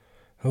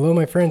Hello,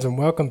 my friends, and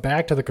welcome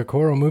back to the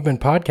Kokoro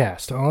Movement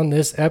Podcast. On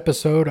this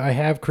episode, I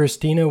have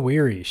Christina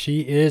Wehry.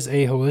 She is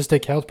a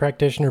holistic health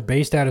practitioner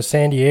based out of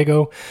San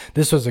Diego.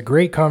 This was a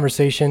great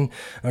conversation,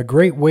 a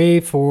great way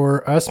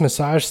for us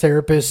massage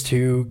therapists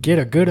to get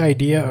a good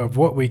idea of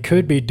what we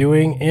could be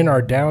doing in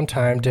our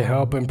downtime to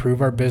help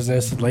improve our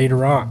business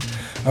later on.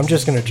 I'm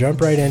just going to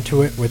jump right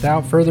into it.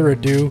 Without further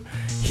ado,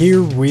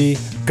 here we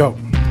go.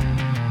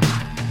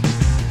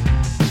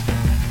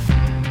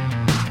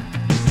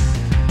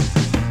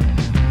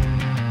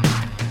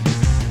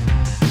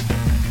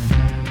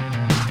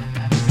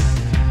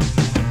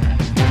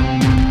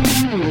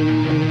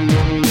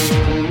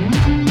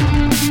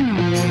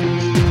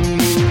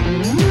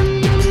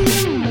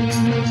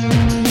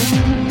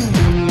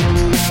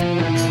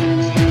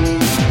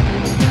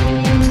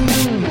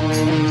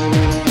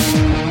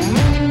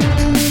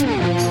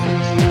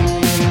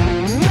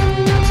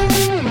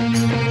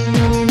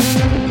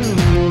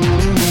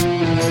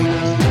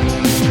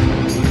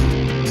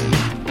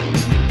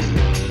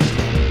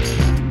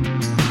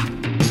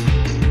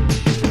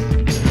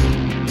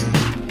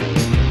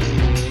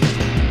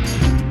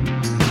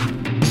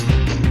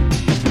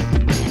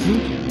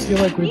 I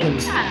feel like we've been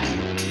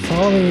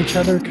following each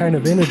other kind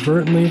of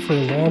inadvertently for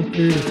a long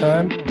period of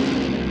time.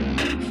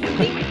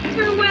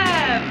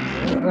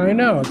 Interweb. I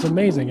know, it's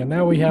amazing. And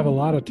now we have a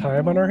lot of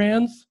time on our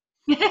hands.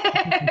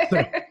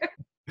 So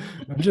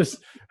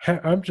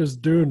I'm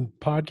just doing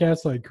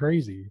podcasts like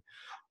crazy.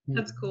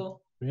 That's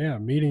cool. Yeah,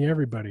 meeting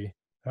everybody.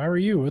 How are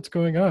you? What's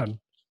going on?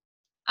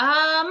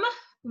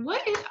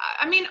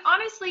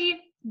 Honestly,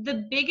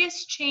 the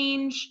biggest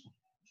change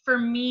for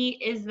me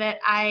is that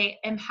I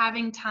am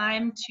having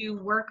time to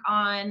work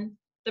on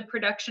the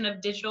production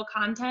of digital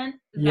content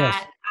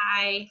that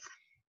I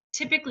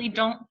typically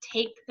don't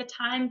take the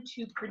time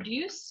to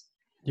produce.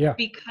 Yeah.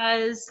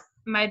 Because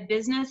my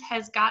business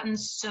has gotten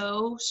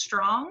so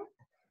strong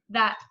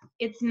that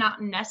it's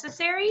not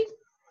necessary.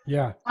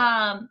 Yeah.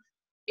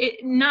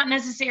 It not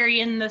necessary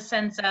in the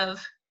sense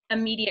of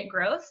immediate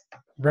growth.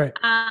 Right.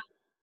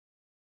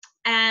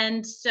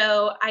 And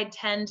so I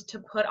tend to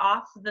put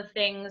off the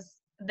things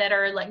that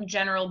are like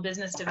general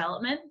business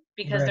development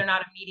because they're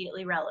not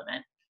immediately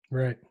relevant.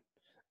 Right.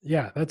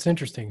 Yeah, that's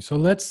interesting. So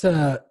let's,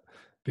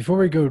 before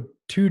we go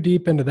too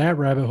deep into that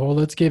rabbit hole,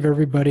 let's give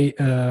everybody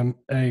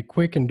a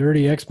quick and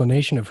dirty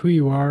explanation of who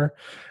you are,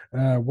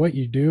 what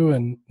you do,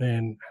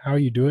 and how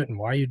you do it, and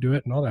why you do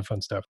it, and all that fun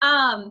stuff.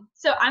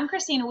 So I'm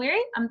Christina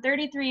Wehry. I'm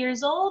 33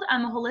 years old.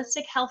 I'm a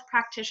holistic health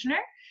practitioner.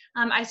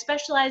 I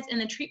specialize in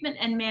the treatment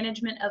and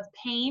management of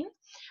pain.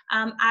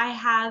 I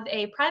have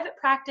a private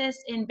practice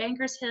in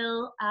Bankers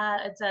Hill.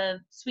 It's a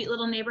sweet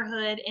little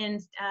neighborhood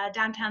in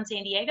downtown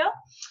San Diego.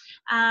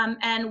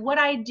 And what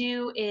I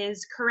do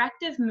is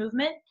corrective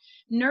movement,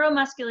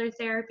 neuromuscular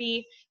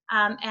therapy,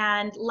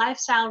 and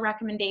lifestyle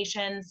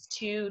recommendations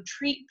to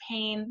treat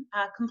pain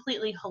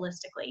completely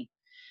holistically.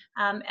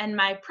 And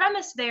my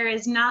premise there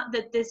is not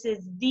that this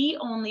is the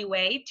only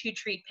way to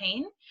treat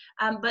pain,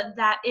 but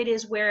that it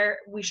is where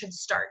we should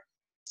start.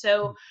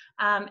 So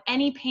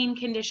any pain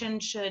condition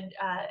should,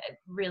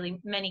 really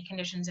many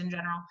conditions in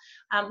general,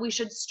 we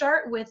should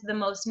start with the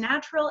most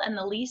natural and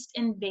the least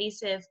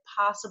invasive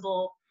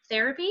possible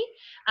therapy,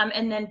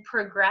 and then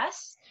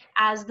progress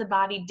as the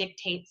body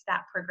dictates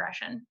that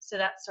progression. So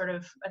that's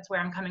where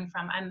I'm coming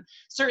from. I'm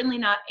certainly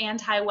not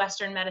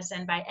anti-Western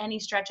medicine by any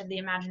stretch of the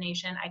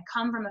imagination. I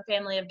come from a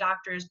family of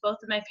doctors. Both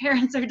of my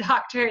parents are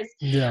doctors.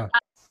 Yeah.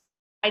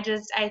 I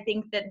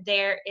think that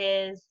there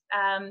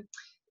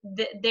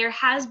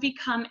has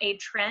become a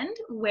trend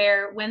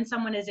where when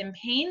someone is in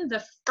pain,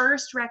 the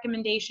first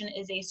recommendation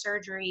is a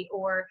surgery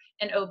or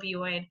an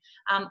opioid,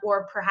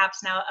 or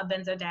perhaps now a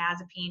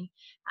benzodiazepine.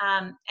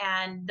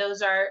 And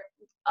those are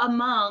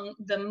among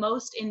the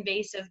most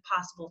invasive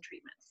possible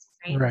treatments.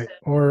 Right.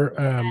 Or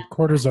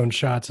cortisone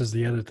shots is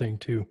the other thing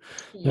too.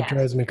 That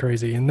drives me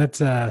crazy. And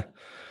that's, I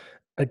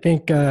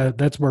think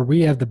that's where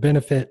we have the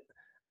benefit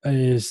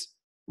is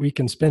we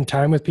can spend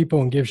time with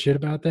people and give shit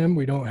about them.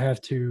 We don't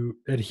have to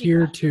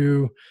adhere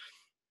to,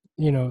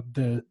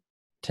 the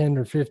 10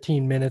 or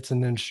 15 minutes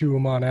and then shoo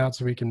them on out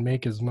so we can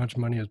make as much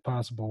money as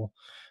possible.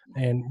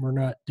 And we're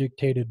not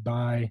dictated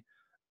by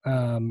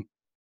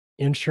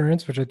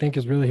insurance, which I think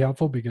is really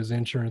helpful because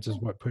insurance is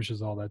what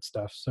pushes all that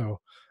stuff.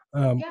 So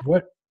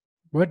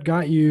what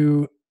got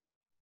you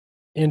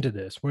into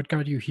this? What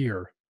got you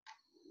here?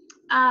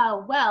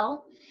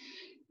 Well,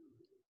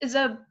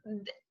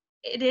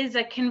 it is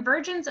a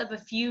convergence of a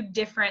few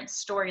different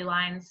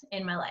storylines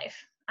in my life.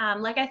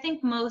 Like I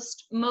think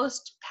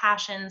most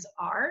passions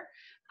are.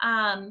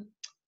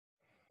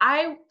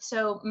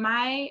 So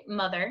my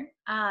mother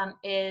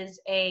is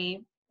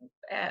a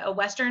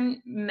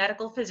Western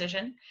medical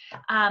physician,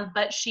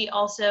 but she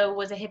also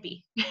was a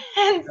hippie.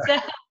 And so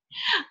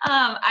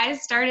I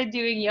started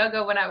doing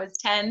yoga when I was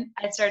 10.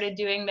 I started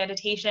doing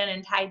meditation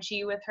and Tai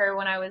Chi with her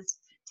when I was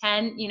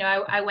 10.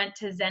 I went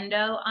to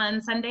Zendo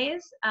on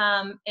Sundays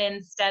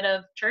instead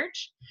of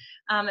church.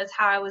 Is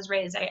how I was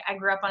raised. I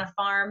grew up on a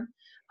farm.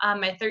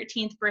 My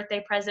 13th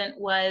birthday present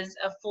was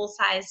a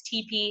full-size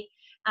teepee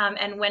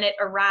And when it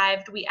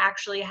arrived, we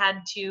actually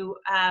had to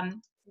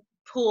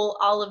pull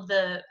all of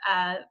the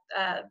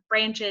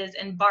branches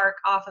and bark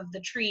off of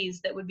the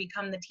trees that would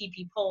become the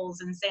teepee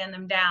poles and sand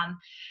them down.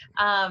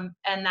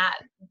 And that,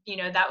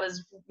 that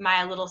was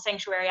my little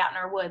sanctuary out in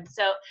our woods.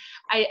 So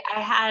I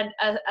had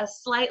a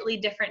slightly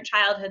different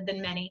childhood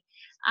than many.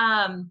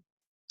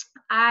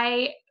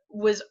 I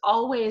was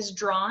always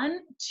drawn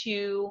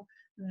to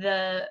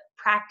the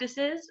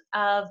practices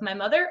of my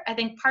mother. I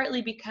think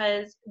partly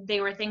because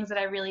they were things that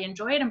I really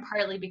enjoyed, and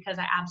partly because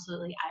I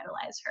absolutely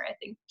idolize her. I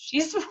think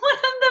she's one of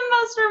the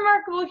most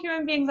remarkable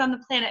human beings on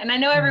the planet. And I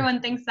know everyone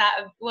thinks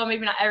that, well,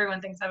 maybe not everyone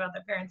thinks that about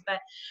their parents,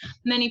 but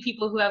many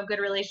people who have good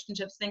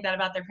relationships think that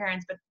about their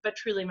parents. But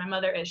truly, my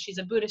mother is. She's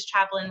a Buddhist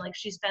chaplain. Like,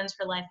 she spends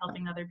her life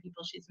helping other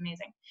people. She's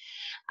amazing.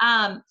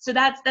 So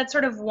that's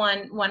sort of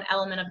one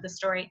element of the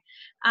story.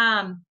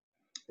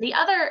 The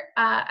other,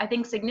 I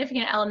think,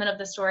 significant element of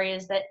the story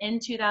is that in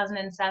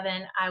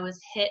 2007, I was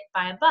hit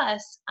by a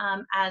bus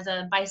as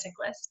a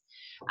bicyclist.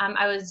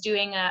 I was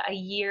doing a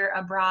year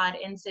abroad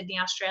in Sydney,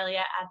 Australia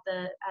at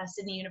the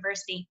Sydney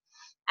University.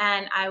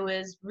 And I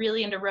was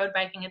really into road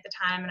biking at the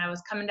time, and I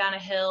was coming down a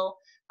hill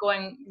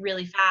going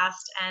really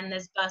fast, and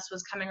this bus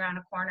was coming around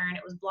a corner and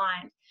it was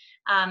blind.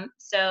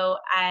 So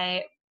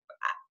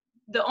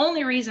the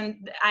only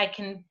reason I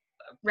can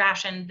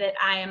ration that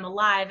I am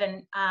alive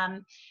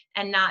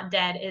and not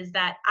dead is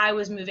that I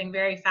was moving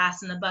very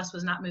fast and the bus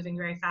was not moving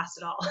very fast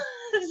at all.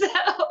 So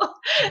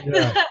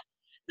Yeah.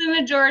 the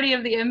majority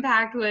of the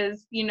impact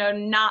was,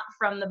 not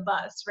from the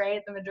bus,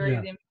 right? The majority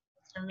of the impact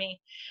was from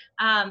me.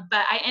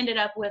 But I ended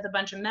up with a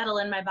bunch of metal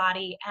in my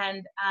body,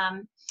 and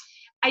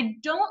I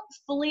don't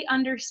fully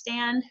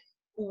understand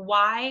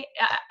why.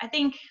 I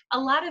think a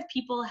lot of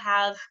people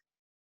have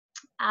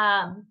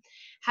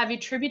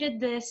attributed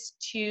this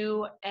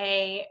to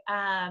a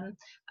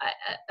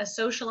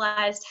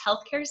socialized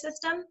healthcare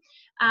system.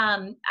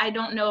 I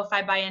don't know if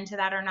I buy into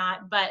that or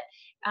not, but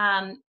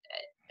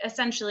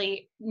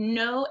essentially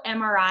no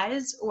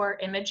MRIs or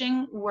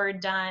imaging were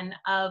done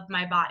of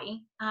my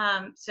body.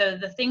 So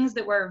the things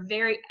that were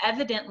very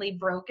evidently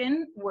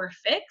broken were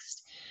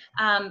fixed.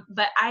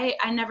 But I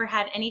never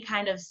had any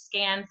kind of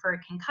scan for a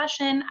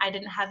concussion. I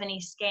didn't have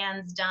any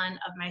scans done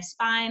of my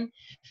spine.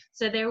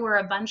 So there were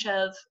a bunch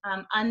of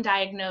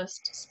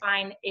undiagnosed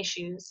spine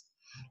issues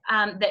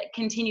that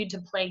continued to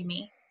plague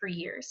me for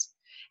years.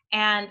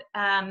 And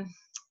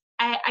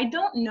I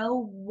don't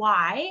know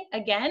why,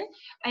 again,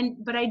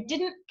 but I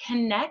didn't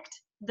connect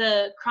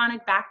the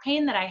chronic back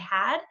pain that I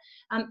had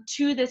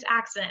to this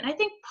accident. And I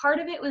think part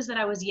of it was that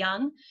I was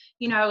young.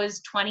 I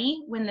was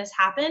 20 when this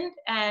happened,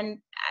 and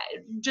I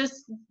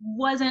just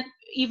wasn't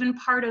even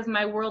part of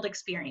my world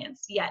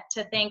experience yet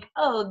to think,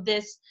 oh,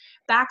 this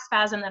back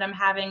spasm that I'm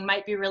having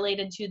might be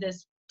related to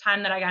this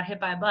time that I got hit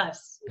by a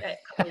bus a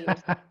couple years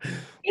ago.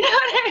 You know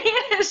what I mean?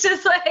 It's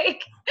just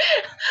like,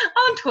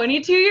 I'm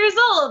 22 years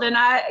old, and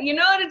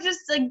it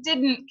just like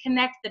didn't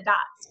connect the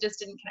dots. Just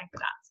didn't connect the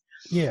dots.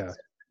 Yeah.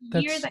 So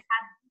years I had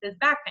this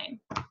back pain.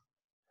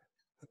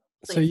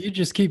 So you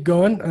just keep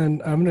going,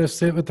 and I'm going to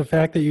sit with the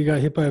fact that you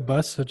got hit by a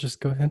bus. So just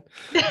go ahead.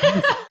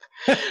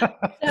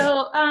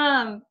 So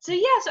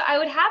I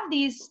would have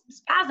these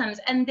spasms,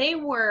 and they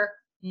were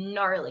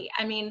gnarly.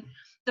 I mean,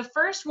 the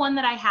first one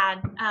that I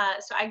had,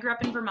 so I grew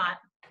up in Vermont.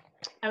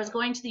 I was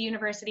going to the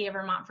University of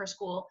Vermont for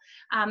school.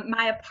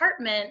 My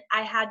apartment,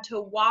 I had to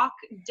walk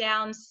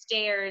down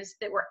stairs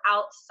that were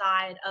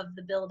outside of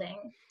the building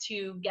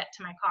to get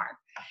to my car.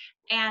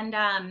 And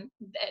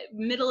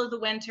middle of the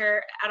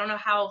winter, I don't know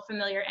how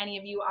familiar any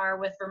of you are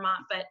with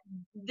Vermont, but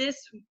this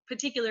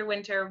particular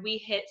winter, we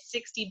hit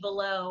 60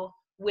 below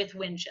with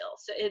wind chill.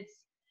 So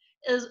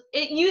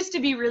it used to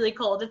be really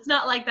cold. It's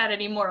not like that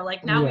anymore.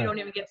 Like now we don't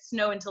even get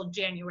snow until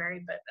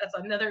January, but that's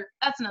another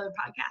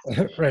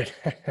podcast. Right.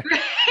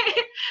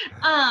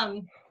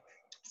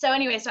 So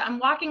anyway, so I'm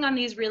walking on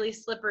these really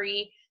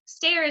slippery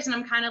stairs, and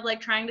I'm kind of like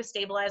trying to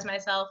stabilize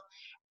myself,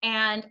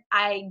 and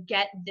I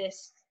get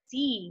this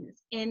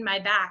seize in my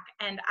back,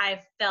 and I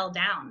fell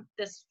down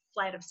this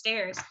flight of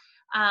stairs.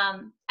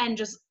 And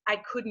just, I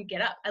couldn't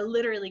get up. I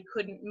literally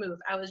couldn't move.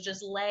 I was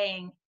just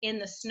laying in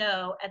the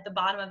snow at the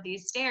bottom of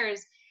these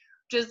stairs,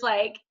 just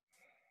like,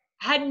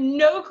 had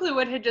no clue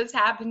what had just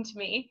happened to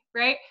me,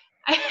 right?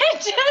 I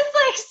just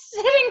like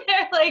sitting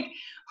there like,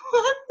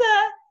 what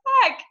the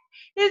heck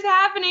is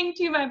happening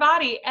to my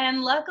body?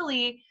 And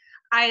luckily,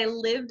 I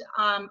lived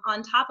on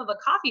top of a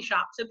coffee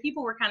shop. So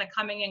people were kind of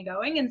coming and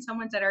going, and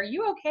someone said, "Are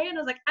you okay?" And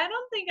I was like, I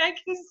don't think I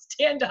can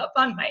stand up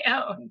on my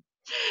own.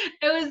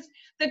 It was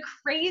the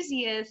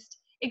craziest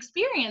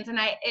experience, and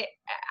I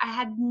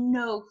had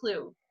no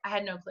clue. I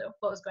had no clue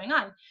what was going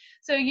on.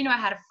 So, I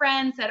had a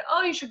friend said,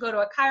 "Oh, you should go to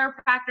a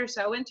chiropractor."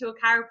 So I went to a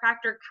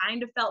chiropractor,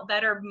 kind of felt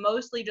better,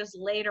 mostly just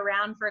laid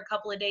around for a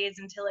couple of days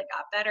until it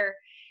got better.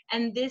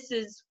 And this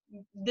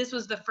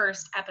was the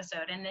first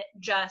episode, and it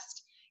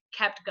just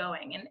kept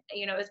going. And,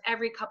 it was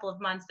every couple of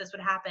months this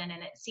would happen.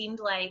 And it seemed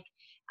like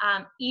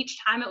each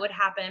time it would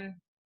happen,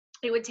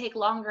 it would take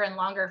longer and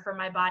longer for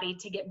my body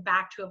to get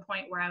back to a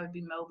point where I would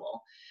be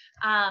mobile.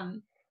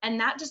 And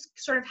that just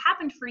sort of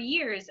happened for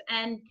years.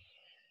 And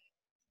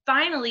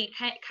finally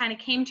kind of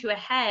came to a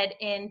head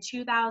in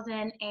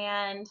 2000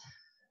 and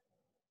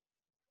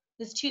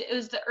it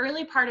was the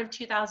early part of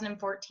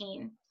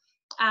 2014.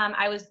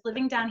 I was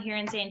living down here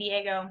in San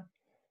Diego,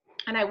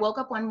 and I woke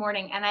up one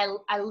morning and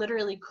I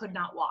literally could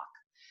not walk.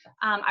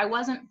 I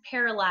wasn't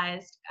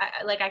paralyzed.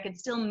 I could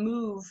still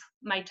move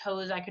my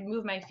toes. I could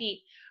move my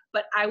feet,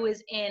 but I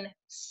was in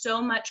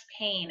so much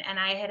pain, and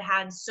I had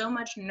had so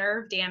much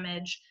nerve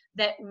damage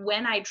that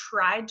when I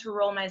tried to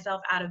roll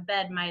myself out of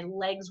bed, my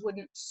legs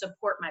wouldn't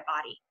support my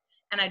body,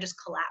 and I just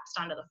collapsed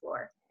onto the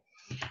floor.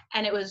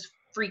 And it was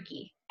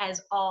freaky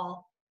as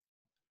all.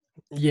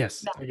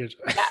 Yes. I get you.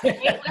 I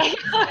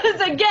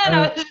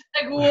was just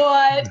like,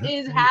 what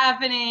is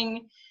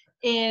happening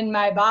in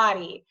my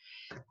body?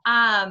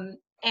 And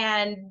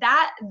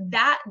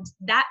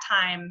that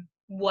time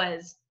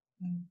was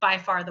by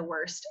far the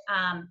worst.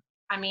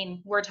 I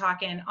mean, we're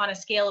talking on a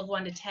scale of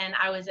 1 to 10,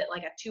 I was at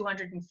like a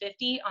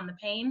 250 on the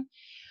pain.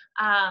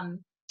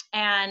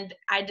 And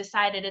I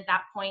decided at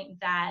that point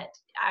that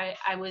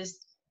I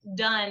was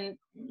done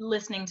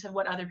listening to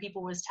what other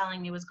people was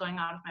telling me was going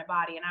on with my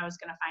body, and I was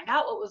going to find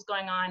out what was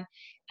going on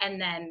and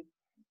then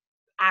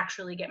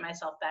actually get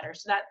myself better.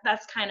 So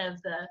that's kind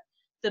of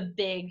the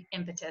big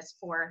impetus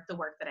for the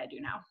work that I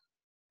do now.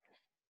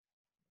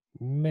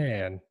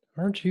 Man,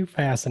 aren't you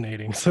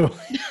fascinating? So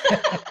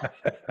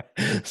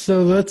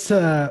so let's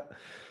and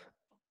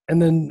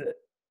then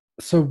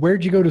so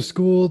where'd you go to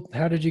school?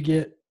 How did you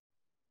get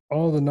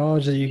all the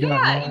knowledge that you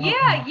got now?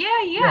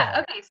 Yeah.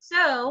 Okay,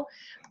 so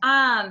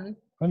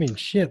I mean,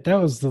 shit,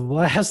 that was the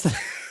last.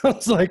 I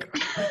was like,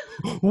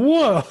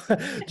 whoa,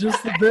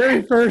 just the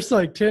very first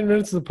like 10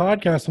 minutes of the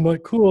podcast. I'm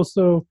like, cool.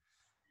 So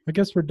I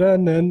guess we're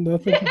done then.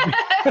 Nothing.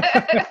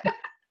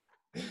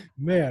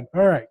 Man.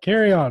 All right.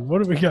 Carry on.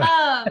 What do we got?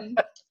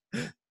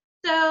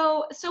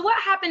 So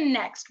what happened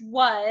next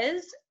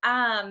was,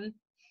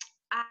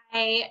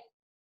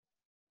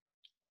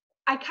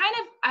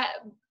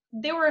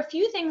 there were a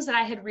few things that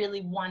I had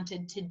really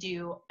wanted to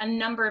do a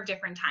number of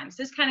different times.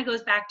 This kind of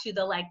goes back to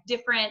the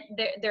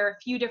there are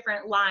a few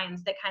different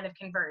lines that kind of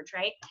converge,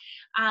 right?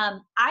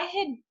 I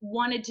had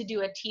wanted to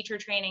do a teacher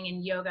training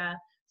in yoga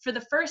for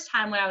the first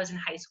time when I was in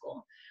high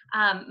school.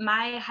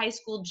 My high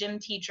school gym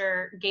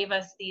teacher gave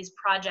us these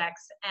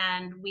projects,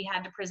 and we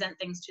had to present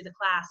things to the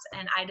class.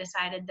 And I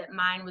decided that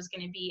mine was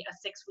going to be a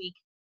 6-week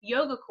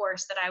yoga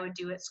course that I would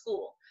do at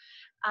school,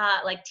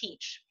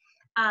 teach.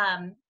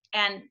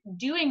 And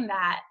doing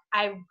that,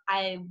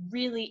 I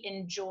really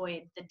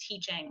enjoyed the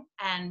teaching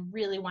and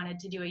really wanted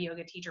to do a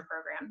yoga teacher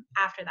program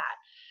after that.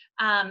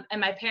 And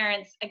my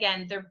parents,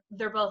 again,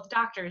 they're both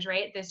doctors,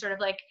 right? They're sort of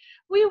like,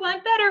 we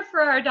want better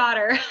for our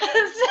daughter.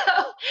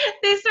 So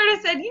they sort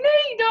of said, you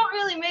don't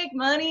really make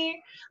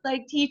money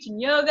like teaching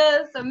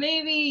yoga, so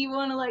maybe you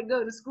want to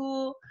go to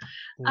school.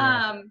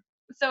 Yeah.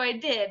 So I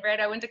did, right?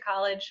 I went to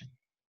college.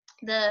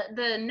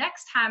 The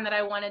next time that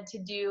I wanted to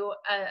do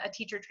a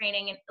teacher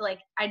training, and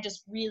I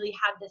just really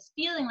had this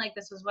feeling like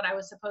this was what I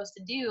was supposed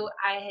to do.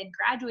 I had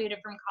graduated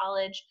from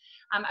college.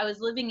 I was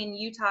living in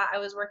Utah. I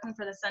was working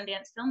for the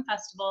Sundance Film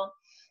Festival,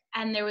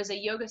 and there was a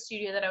yoga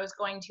studio that I was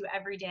going to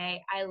every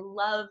day. I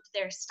loved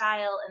their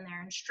style and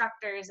their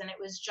instructors, and it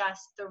was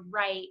just the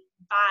right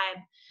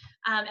vibe.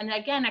 And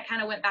again, I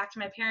kind of went back to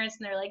my parents,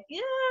 and they're like,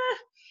 yeah,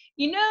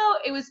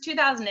 it was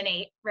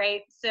 2008,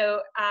 right?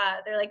 So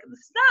they're like,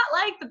 it's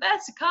not the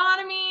best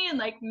economy,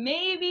 and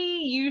maybe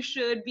you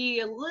should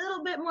be a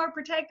little bit more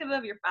protective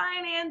of your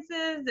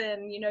finances,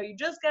 and you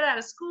just got out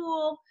of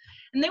school.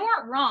 And they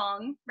weren't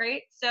wrong,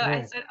 right? So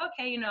right. I said,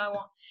 okay, I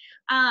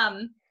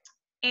won't.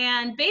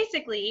 And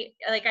basically,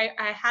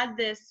 I had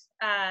this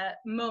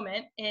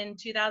moment in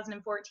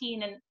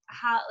 2014, and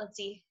let's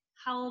see,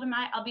 how old am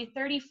I? I'll be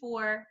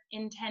 34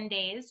 in 10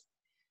 days.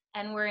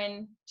 And we're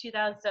in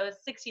 2000, so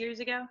 6 years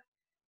ago.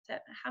 Is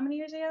that how many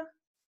years ago?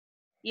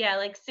 Yeah,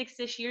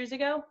 6-ish years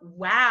ago.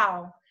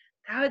 Wow.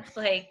 That's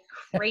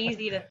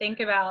crazy to think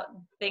about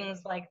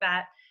things like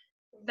that.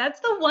 That's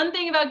the one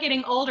thing about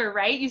getting older,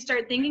 right? You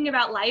start thinking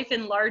about life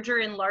in larger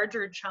and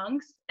larger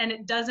chunks, and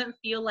it doesn't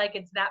feel like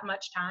it's that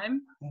much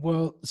time.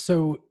 Well,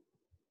 so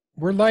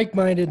we're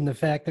like-minded in the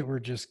fact that we're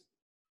just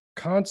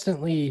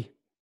constantly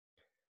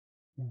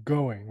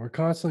going. We're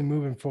constantly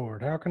moving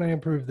forward. How can I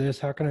improve this?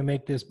 How can I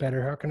make this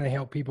better? How can I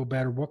help people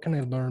better? What can I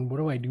learn? What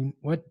do I do?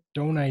 What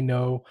don't I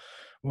know?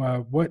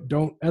 What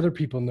don't other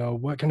people know?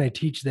 What can I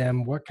teach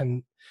them? What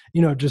can,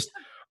 just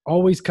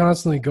always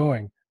constantly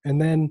going.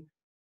 And then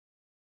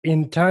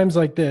in times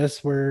like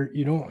this where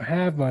you don't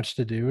have much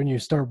to do and you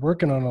start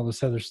working on all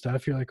this other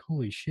stuff, you're like,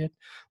 holy shit.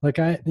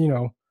 I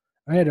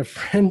had a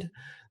friend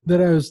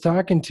that I was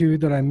talking to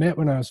that I met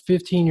when I was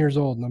 15 years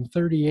old, and I'm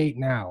 38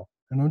 now.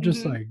 And I'm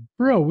just like,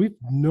 bro, we've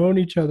known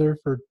each other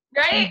for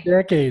 2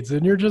 decades.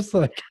 And you're just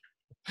like,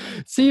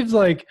 it seems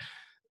like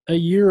a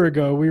year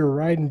ago we were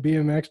riding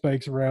BMX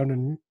bikes around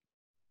and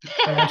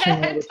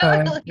crashing all the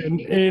time.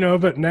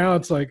 And, but now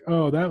it's like,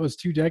 oh, that was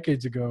 2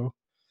 decades ago.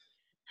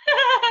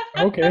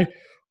 Okay.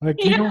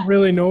 You don't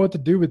really know what to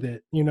do with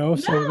it,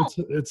 so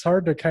it's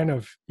hard to kind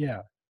of,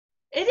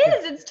 It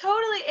is. It's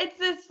totally. It's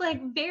this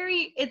like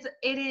very. It's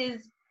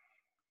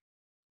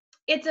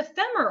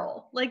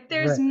ephemeral. Like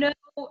Right.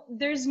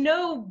 there's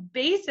no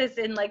basis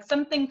in like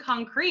something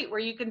concrete where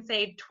you can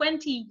say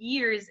 20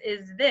 years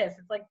is this.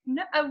 It's like,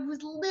 no, I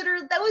was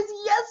literally, that was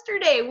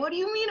yesterday. What do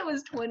you mean it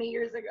was 20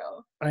 years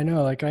ago? I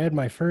know, like I had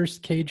my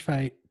first cage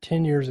fight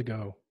 10 years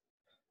ago,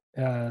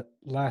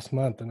 last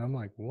month, and I'm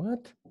like,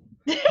 what?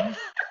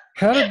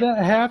 How did that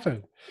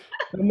happen?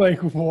 I'm like,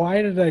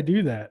 why did I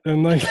do that?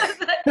 And like,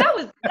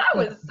 That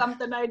was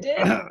something I did.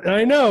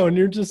 I know, and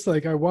you're just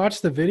like, I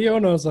watched the video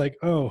and I was like,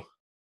 oh,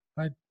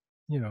 I,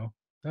 you know,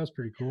 that was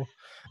pretty cool.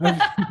 I'm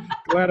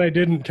glad I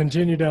didn't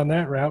continue down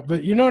that route,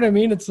 but you know what I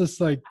mean? It's just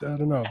like, I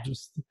don't know,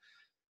 just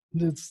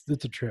it's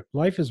a trip.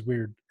 Life is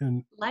weird,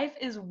 Life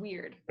is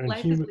weird. and Life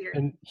is human weird.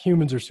 and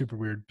humans are super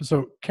weird.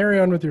 So carry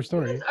on with your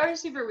Humans story. are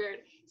super weird.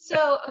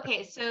 So,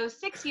 okay, so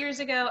 6 years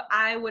ago,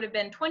 I would have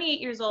been 28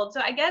 years old. So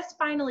I guess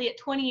finally at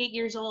 28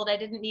 years old, I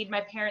didn't need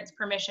my parents'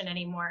 permission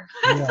anymore.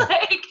 It's Yeah.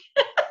 like,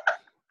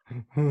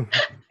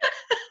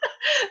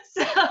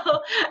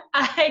 so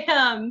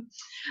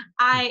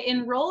I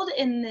enrolled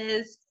in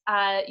this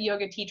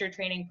yoga teacher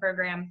training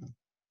program,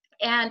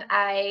 and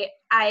I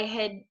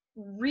had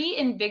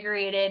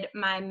reinvigorated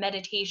my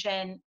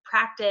meditation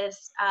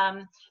practice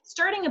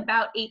starting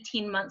about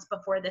 18 months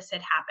before this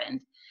had happened.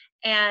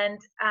 And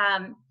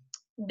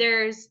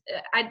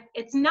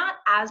it's not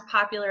as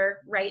popular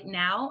right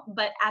now,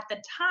 but at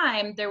the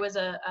time there was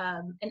an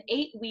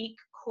 8-week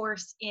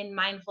course in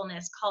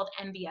mindfulness called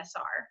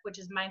MBSR, which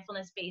is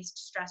mindfulness based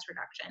stress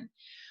reduction.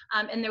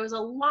 And there was a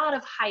lot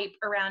of hype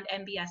around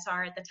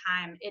MBSR at the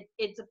time.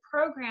 It's a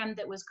program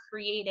that was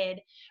created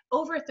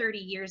over 30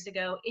 years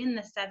ago in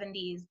the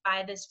 70s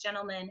by this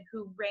gentleman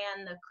who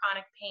ran the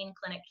chronic pain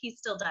clinic. He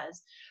still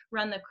does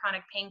run the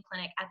chronic pain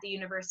clinic at the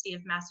University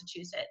of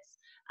Massachusetts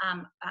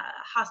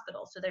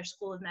hospital, so their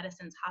School of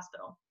Medicine's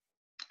hospital.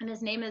 And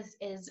his name is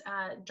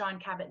John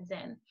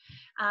Kabat-Zinn.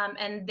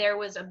 And there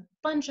was a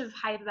bunch of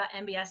hype about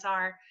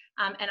MBSR,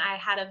 and I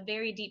had a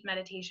very deep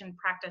meditation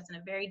practice and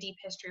a very deep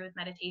history with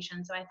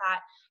meditation. So I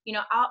thought,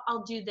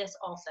 I'll do this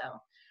also.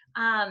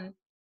 And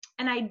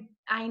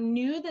I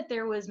knew that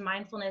there was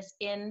mindfulness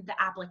in the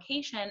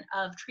application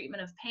of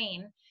treatment of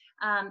pain,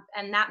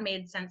 and that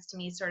made sense to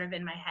me sort of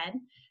in my head.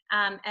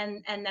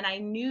 And then I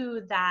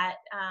knew that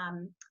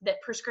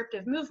that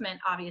prescriptive movement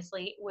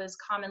obviously was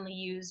commonly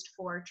used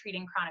for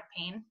treating chronic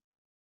pain.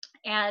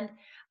 And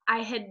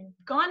I had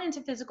gone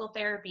into physical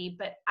therapy,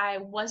 but I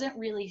wasn't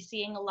really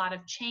seeing a lot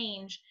of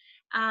change.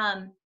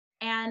 And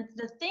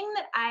the thing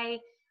that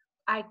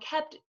I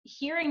kept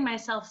hearing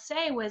myself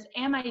say was,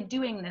 am I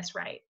doing this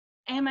right?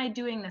 Am I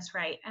doing this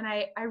right? And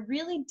I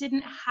really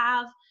didn't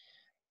have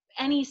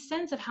any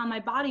sense of how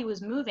my body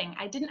was moving.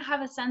 I didn't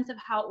have a sense of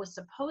how it was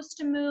supposed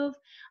to move.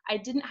 I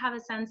didn't have a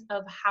sense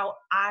of how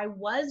I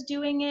was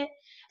doing it.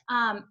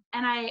 And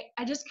I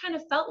just kind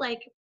of felt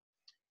like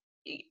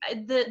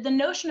the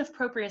notion of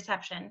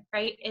proprioception,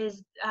 right,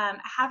 is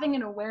having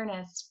an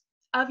awareness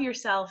of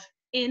yourself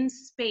in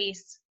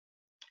space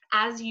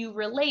as you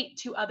relate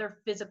to other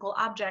physical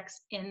objects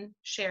in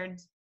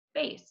shared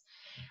space.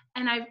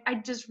 And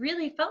I just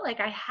really felt like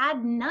I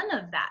had none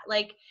of that.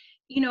 Like,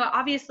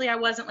 obviously I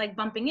wasn't like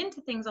bumping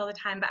into things all the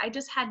time, but I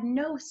just had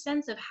no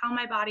sense of how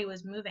my body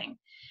was moving.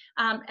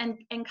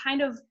 And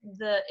kind of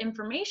the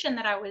information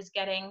that I was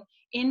getting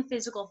in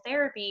physical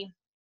therapy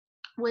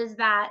was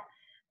that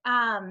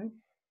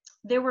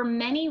there were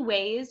many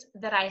ways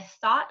that I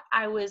thought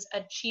I was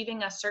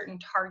achieving a certain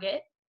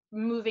target,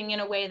 moving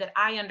in a way that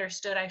I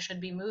understood I should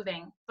be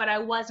moving, but I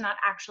was not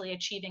actually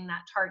achieving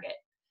that target.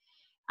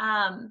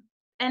 Um,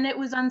 and it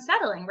was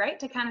unsettling, right?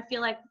 To kind of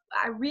feel like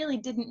I really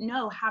didn't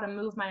know how to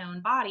move my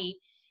own body.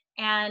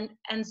 And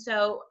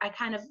so I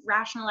kind of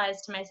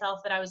rationalized to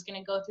myself that I was going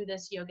to go through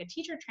this yoga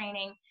teacher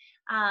training,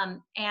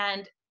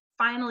 and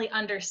finally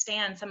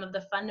understand some of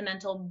the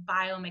fundamental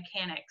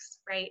biomechanics,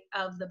 right,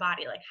 of the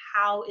body. Like,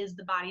 how is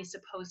the body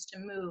supposed to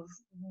move?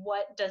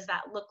 What does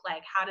that look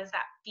like? How does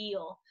that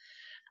feel?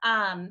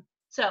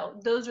 So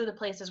those were the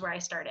places where I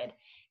started.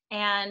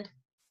 And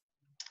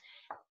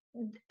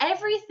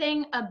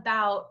everything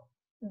about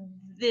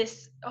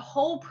this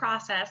whole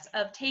process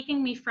of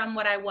taking me from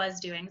what I was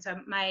doing. So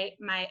my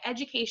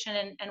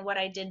education and what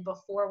I did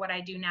before what I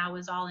do now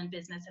was all in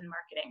business and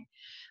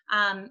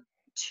marketing.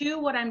 To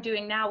what I'm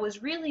doing now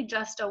was really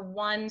just a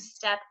one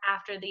step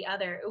after the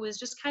other. It was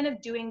just kind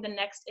of doing the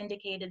next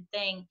indicated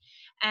thing.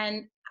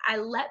 And I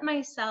let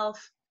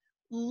myself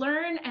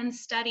learn and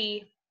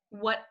study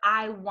what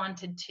I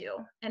wanted to.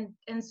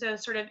 And so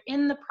sort of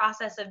in the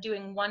process of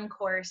doing one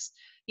course,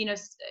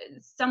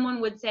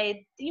 someone would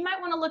say, you might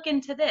want to look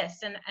into this.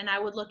 And I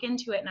would look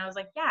into it. And I was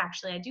like, yeah,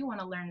 actually, I do want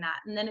to learn that.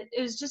 And then it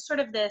was just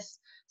sort of this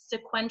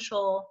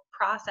sequential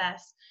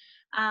process.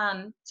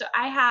 So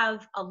I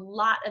have a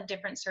lot of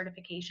different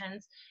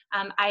certifications.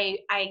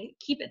 I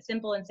keep it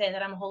simple and say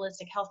that I'm a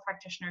holistic health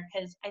practitioner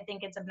because I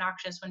think it's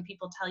obnoxious when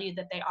people tell you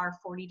that they are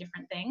 40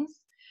 different things.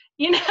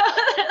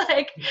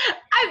 Like,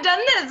 I've done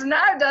this and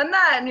I've done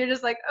that. And you're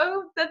just like,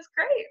 oh, that's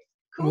great.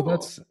 Well,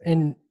 Cool.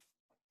 and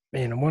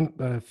man,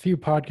 a few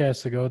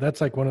podcasts ago,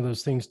 that's like one of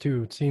those things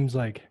too. It seems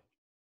like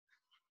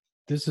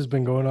this has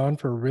been going on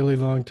for a really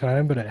long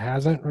time, but it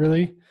hasn't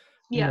really,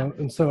 Yeah.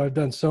 and so I've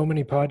done so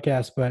many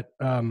podcasts, but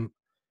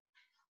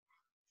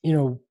you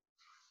know,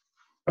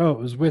 oh, it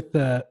was with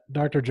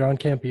Dr. John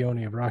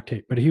Campione of Rock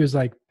Tape, but he was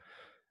like,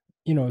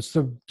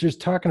 so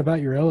just talking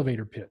about your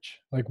elevator pitch,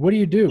 like, what do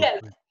you do?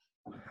 Yes.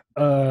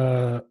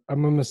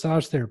 I'm a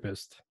massage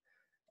therapist,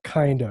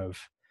 kind of.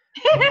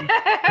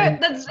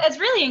 And That's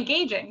really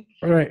engaging.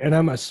 all right, and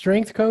I'm a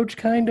strength coach,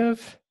 kind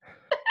of.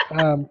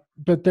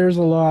 But there's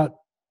a lot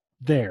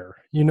there,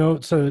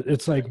 so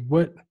it's like,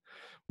 what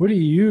do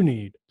you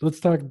need? Let's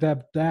talk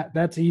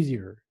that's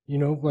easier,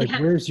 like, Yes.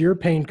 where's your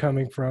pain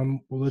coming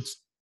from? Well, let's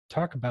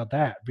talk about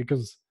that,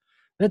 because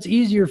that's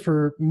easier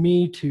for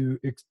me to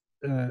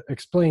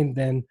explain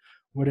than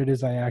what it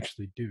is I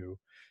actually do,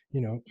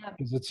 Yeah.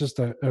 because it's just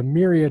a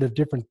myriad of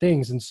different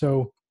things. And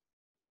so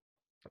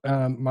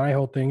my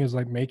whole thing is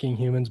like making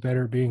humans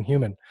better at being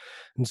human.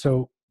 And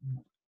so,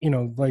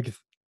 like,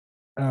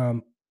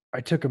 um, I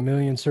took a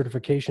million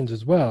certifications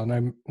as well, and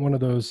I'm one of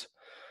those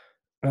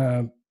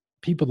uh,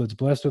 people that's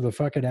blessed with a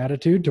fucking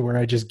attitude to where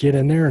I just get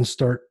in there and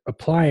start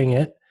applying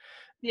it.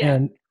 Yeah.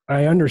 And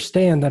I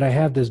understand that I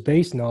have this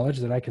base knowledge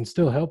that I can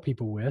still help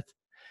people with.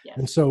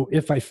 And Yes. so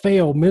if I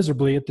fail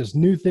miserably at this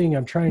new thing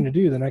I'm trying to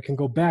do, then I can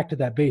go back to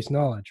that base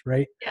knowledge,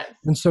 right? Yes.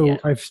 And so Yes.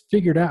 I've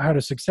figured out how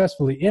to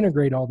successfully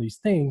integrate all these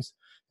things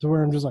to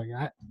where I'm just like,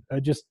 I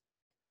just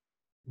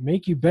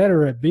make you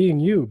better at being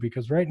you,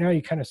 because right now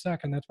you kind of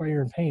suck and that's why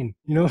you're in pain,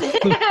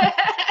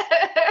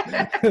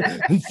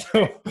 And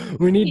so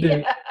we need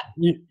to,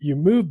 Yeah. you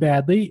move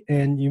badly,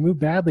 and you move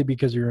badly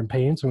because you're in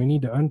pain. So we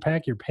need to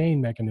unpack your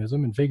pain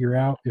mechanism and figure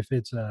out if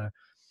it's a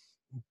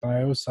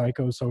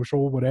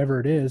biopsychosocial, whatever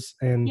it is,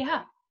 and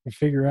Yeah.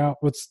 figure out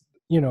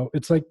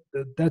it's like,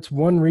 that's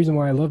one reason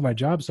why I love my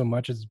job so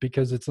much, is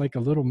because it's like a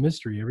little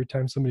mystery every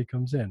time somebody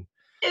comes in.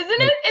 Isn't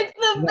Like, it? It's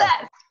the yeah,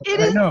 best. It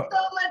I is know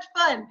so much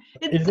fun.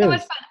 It's it so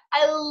much is. fun.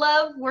 I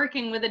love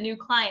working with a new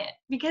client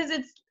because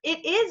it's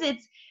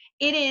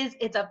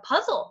a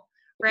puzzle,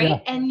 Yeah,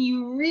 right? And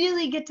you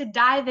really get to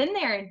dive in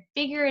there and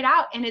figure it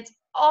out. And it's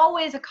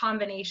always a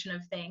combination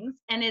of things.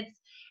 And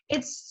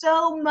it's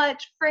so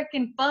much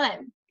freaking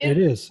fun. it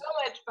It's is. so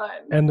much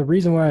fun. And the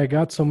reason why I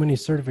got so many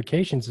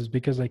certifications is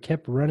because I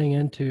kept running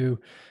into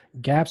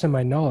gaps in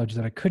my knowledge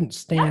that I couldn't Yeah,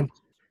 stand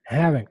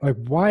having. Like,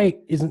 why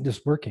isn't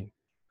this working?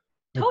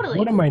 Like, what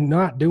totally. am I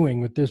not doing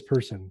with this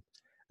person?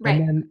 And Right.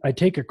 then I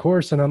take a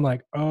course and I'm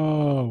like,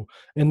 oh,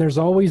 and there's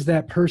always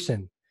that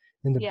person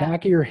in the Yeah.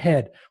 back of your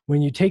head.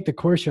 When you take the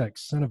course, you're like,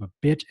 son of a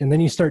bitch. And then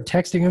you start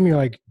texting them. You're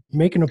like,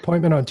 make an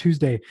appointment on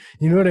Tuesday.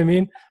 You know what I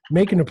mean?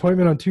 Make an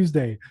appointment on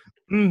Tuesday.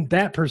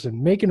 That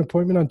person, make an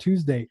appointment on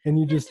Tuesday. And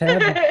you just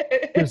have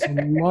this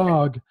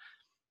log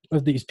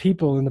of these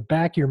people in the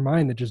back of your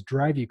mind that just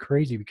drive you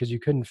crazy because you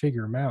couldn't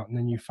figure them out. And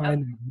then you Yep.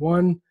 find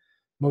one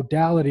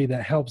modality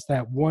that helps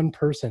that one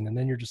person. And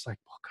then you're just like,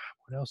 oh God,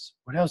 what else?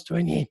 What else do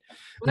I need? And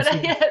But so,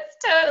 yes,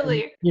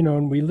 totally.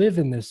 and we live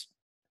in this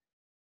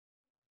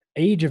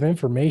age of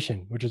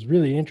information, which is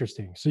really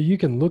interesting. So you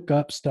can look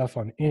up stuff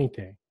on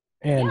anything,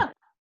 and Yeah,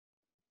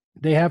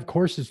 they have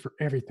courses for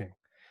everything.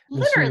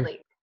 And so,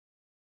 literally.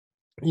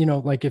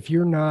 like, if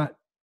you're not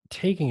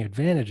taking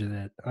advantage of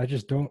that, I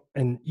just don't,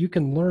 and you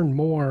can learn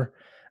more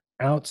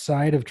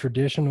outside of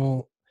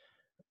traditional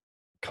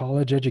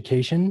college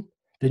education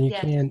than you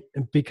Yes. can,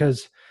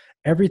 because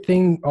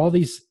everything, all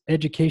these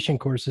education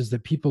courses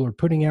that people are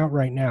putting out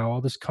right now,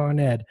 all this con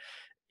ed,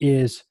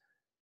 is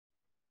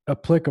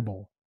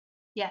applicable.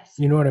 Yes.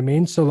 You know what I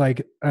mean? So,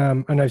 like,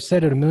 and I've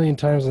said it a million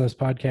times on this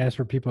podcast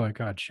where people are like,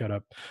 God, shut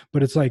up.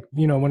 But it's like,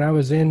 when I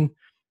was in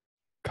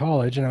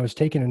college and I was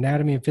taking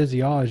anatomy and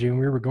physiology and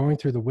we were going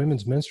through the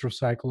women's menstrual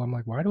cycle, I'm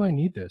like, why do I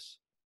need this?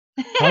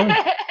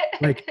 How,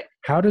 like,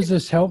 how does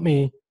this help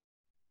me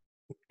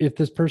if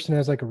this person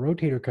has like a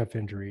rotator cuff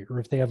injury, or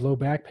if they have low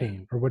back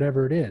pain, or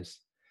whatever it is?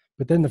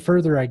 But then the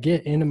further I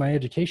get into my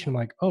education, I'm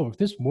like, oh, if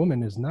this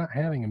woman is not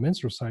having a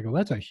menstrual cycle,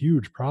 that's a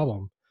huge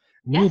problem.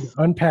 We need to Yes.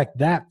 unpack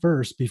that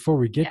first before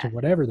we get to Yes.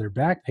 whatever their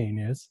back pain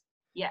is.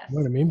 You know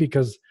what Yes. I mean?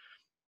 Because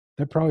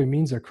that probably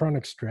means they're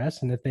chronic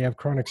stress. And if they have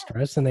chronic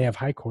stress, then they have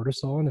high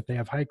cortisol. And if they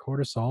have high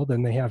cortisol,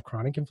 then they have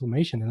chronic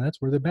inflammation. And that's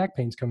where the back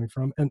pain's coming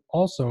from. And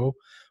also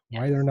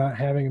why they're Yes. not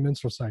having a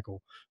menstrual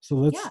cycle. So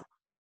let's Yeah.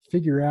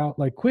 figure out,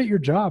 like, quit your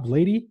job,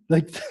 lady.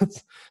 Like,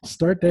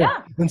 start there.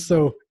 Yeah. And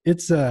so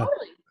it's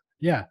Totally.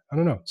 yeah, I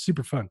don't know,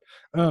 super fun.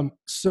 No,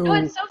 So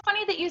it's so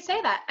funny that you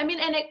say that. I mean,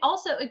 and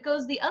it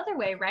goes the other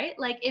way, right?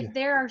 Like yeah, if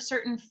there are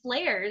certain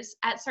flares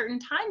at certain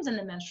times in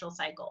the menstrual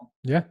cycle,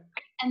 yeah,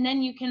 and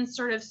then you can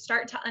sort of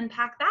start to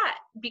unpack that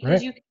because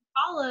right, you can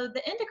follow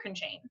the endocrine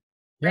chain,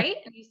 yeah, right?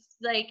 And you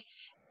like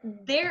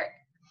there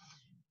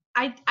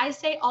I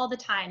say all the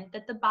time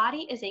that the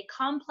body is a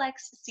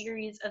complex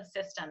series of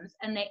systems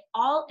and they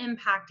all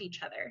impact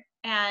each other.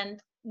 And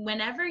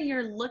whenever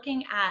you're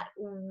looking at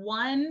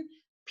one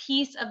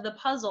piece of the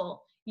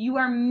puzzle, you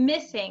are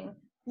missing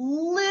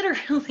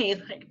literally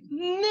like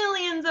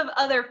millions of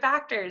other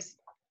factors.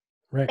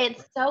 right,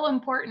 It's so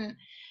important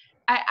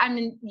I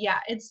mean, yeah,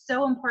 it's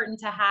so important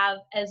to have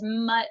as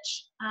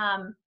much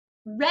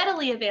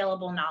readily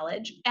available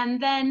knowledge,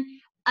 and then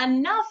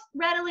enough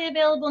readily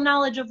available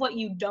knowledge of what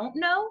you don't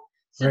know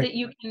so Right. that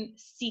you can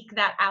seek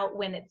that out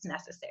when it's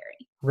necessary.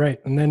 Right.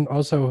 And then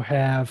also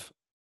have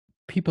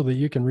people that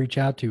you can reach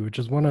out to, which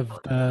is one of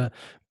the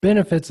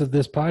benefits of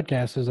this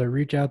podcast is I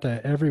reach out to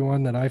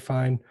everyone that I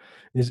find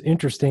is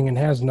interesting and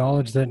has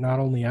knowledge that not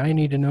only I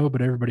need to know,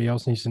 but everybody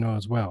else needs to know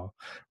as well.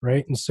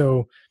 Right. And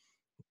so,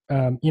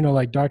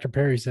 like Dr.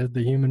 Perry said,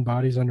 the human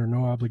body's under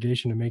no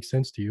obligation to make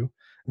sense to you.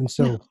 And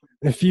so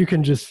if you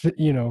can just,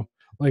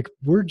 like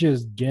we're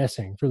just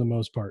guessing for the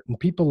most part. And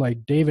people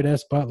like David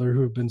S. Butler,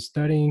 who have been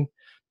studying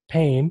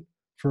pain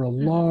for a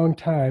long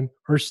time,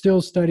 are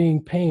still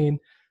studying pain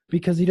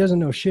because he doesn't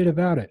know shit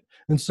about it.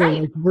 And so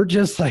Right. like we're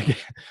just like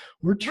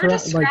We're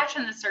just like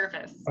scratching the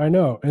surface. I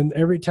know. And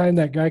every time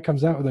that guy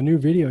comes out with a new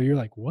video, you're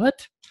like,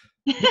 what?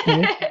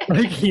 Okay.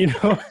 Like,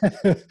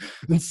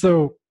 and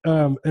so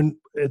and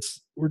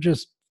we're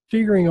just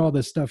figuring all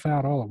this stuff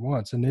out all at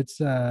once. And it's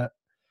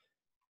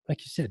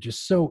like you said,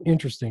 just so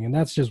interesting. And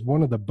that's just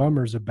one of the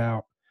bummers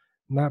about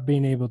not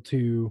being able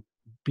to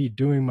be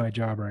doing my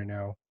job right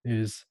now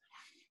is,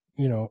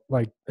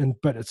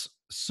 but it's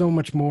so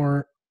much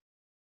more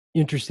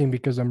interesting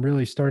because I'm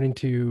really starting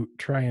to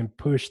try and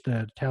push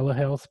the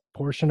telehealth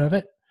portion of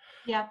it.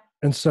 Yeah.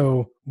 And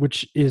so,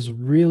 which is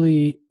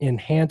really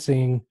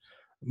enhancing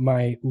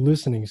my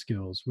listening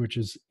skills, which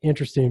is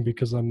interesting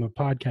because I'm a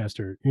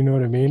podcaster, you know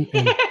what I mean?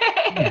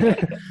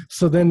 And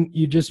so then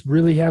you just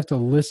really have to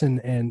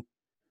listen and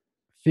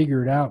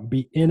figure it out,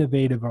 be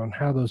innovative on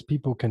how those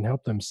people can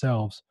help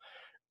themselves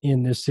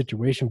in this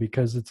situation,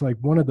 because it's like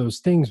one of those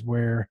things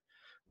where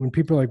when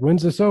people are like,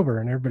 when's this over?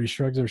 And everybody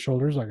shrugs their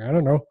shoulders like, I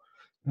don't know.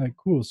 I'm like,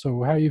 cool.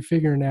 So how are you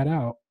figuring that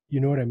out? You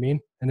know what I mean?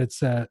 And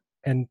it's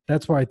and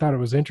that's why I thought it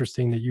was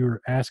interesting that you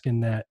were asking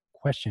that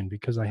question,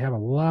 because I have a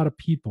lot of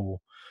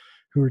people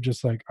who are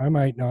just like, I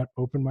might not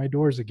open my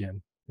doors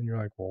again. And you're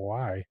like, well,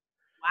 why?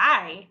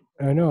 Why?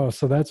 I know.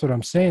 So that's what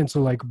I'm saying.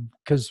 So like,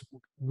 because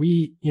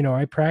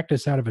I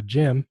practice out of a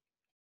gym.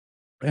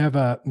 I have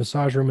a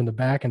massage room in the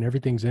back and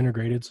everything's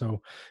integrated.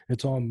 So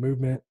it's all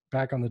movement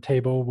back on the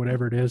table,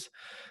 whatever it is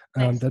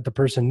Nice. that the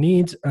person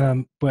needs.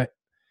 But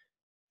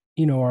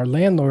our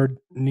landlord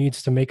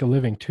needs to make a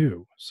living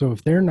too. So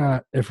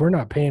if we're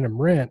not paying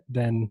them rent,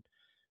 then,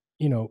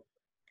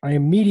 I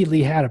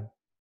immediately had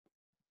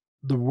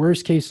the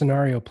worst case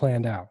scenario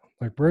planned out.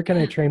 Like, where can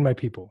I train my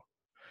people?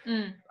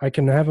 Mm. I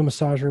can have a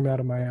massage room out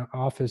of my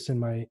office in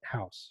my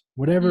house, Mm.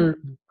 whatever.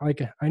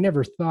 Like, I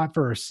never thought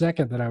for a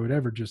second that I would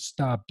ever just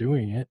stop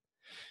doing it.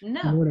 You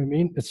know No. what I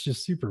mean? It's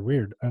just super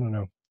weird. I don't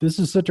know. This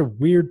is such a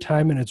weird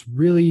time, and it's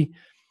really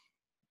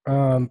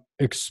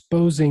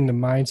exposing the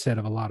mindset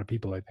of a lot of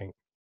people, I think.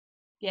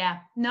 Yeah.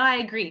 No, I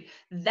agree.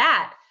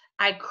 That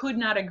I could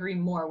not agree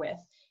more with.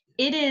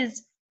 It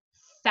is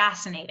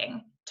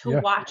fascinating to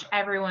Yeah. watch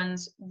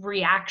everyone's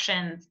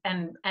reactions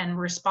and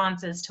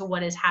responses to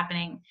what is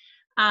happening.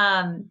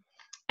 Um,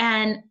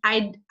 and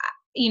I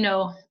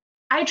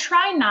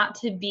try not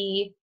to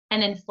be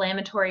an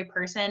inflammatory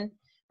person.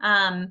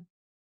 Um,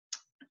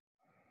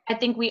 I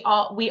think we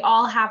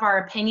all have our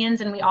opinions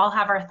and we all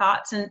have our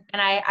thoughts, and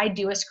I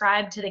do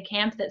ascribe to the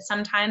camp that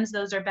sometimes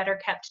those are better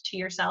kept to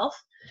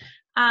yourself.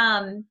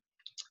 Um,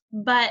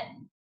 but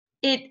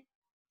it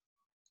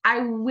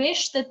I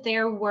wish that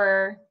there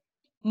were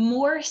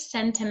more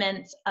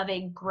sentiments of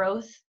a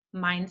growth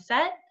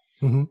mindset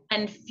Hmm.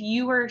 and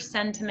fewer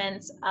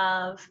sentiments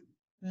of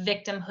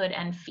victimhood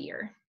and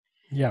fear.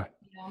 Yeah.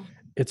 You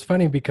It's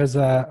funny because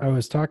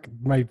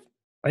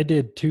I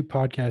did 2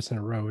 podcasts in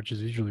a row, which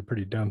is usually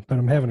pretty dumb, but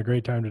I'm having a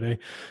great time today.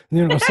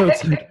 So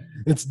it's like,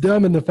 it's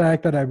dumb in the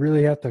fact that I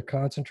really have to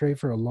concentrate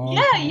for a long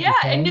Yeah, period yeah, of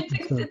and time.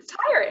 it's So it's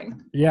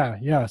tiring. yeah,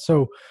 yeah.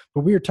 So,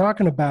 but we were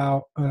talking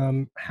about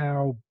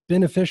how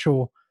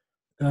beneficial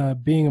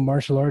being a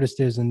martial artist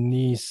is in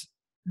these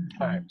Mhm.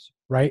 times,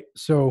 right?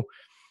 So,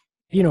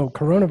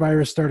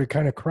 coronavirus started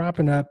kind of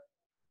cropping up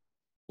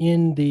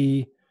in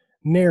the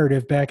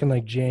narrative back in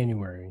like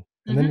January.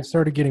 And then it Mhm.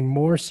 started getting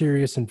more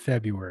serious in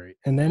February.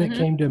 And then it Mhm.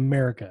 came to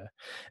America.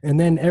 And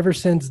then ever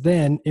since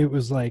then, it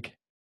was like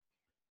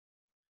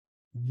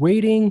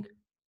waiting.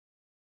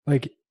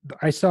 Like,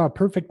 I saw a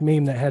perfect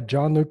meme that had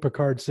John Luc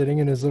Picard sitting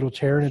in his little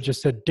chair and it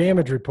just said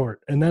damage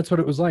report. And that's what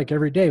it was like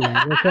every day when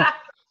you woke up.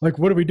 Like,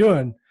 what are we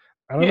doing?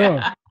 I don't know.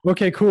 Yeah.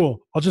 Okay, cool.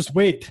 I'll just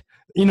wait.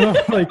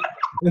 Like,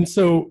 and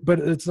so, but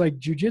it's like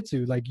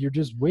jujitsu, like you're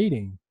just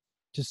waiting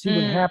to see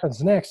what Mm.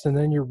 happens next. And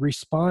then you're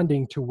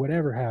responding to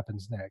whatever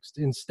happens next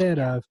instead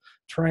Yeah. of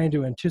trying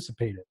to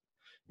anticipate it.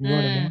 You know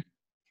what I Mm. mean?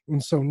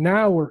 And so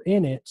now we're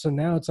in it. So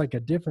now it's like a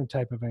different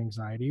type of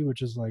anxiety,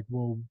 which is like,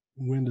 well,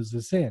 when does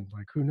this end?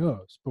 Like, who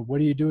knows? But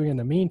what are you doing in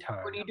the What are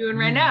meantime? you doing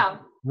right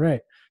now?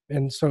 Right.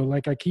 And so,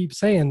 like I keep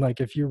saying, like,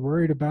 if you're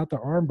worried about the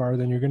armbar,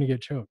 then you're going to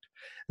get choked.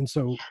 And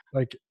so,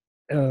 like,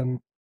 um,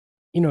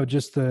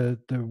 just the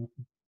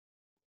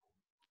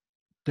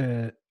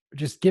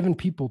just giving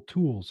people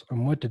tools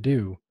on what to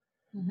do,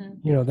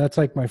 Mhm. that's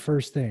like my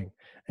first thing.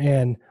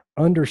 And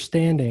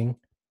understanding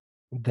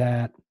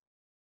that,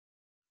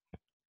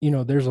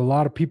 there's a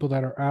lot of people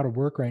that are out of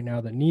work right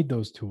now that need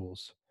those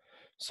tools.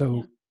 Yeah.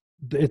 So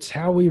it's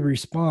how we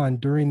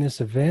respond during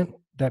this event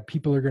that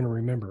people are going to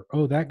remember.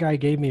 Oh, that guy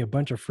gave me a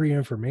bunch of free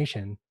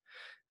information.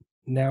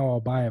 Now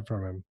I'll buy it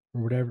from him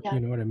or whatever. Yeah. You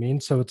know what I mean?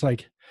 So it's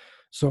like,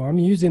 so I'm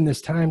using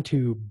this time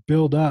to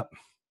build up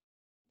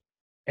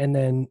and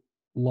then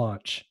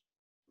launch.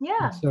 And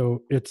Yeah.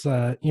 so it's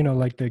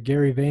like the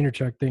Gary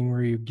Vaynerchuk thing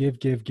where you give,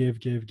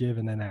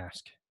 and then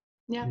ask.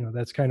 Yeah.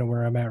 That's kind of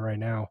where I'm at right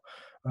now.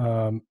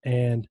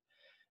 And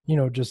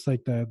just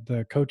like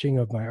the coaching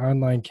of my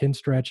online kin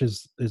stretch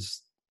is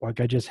like,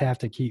 I just have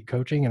to keep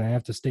coaching and I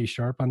have to stay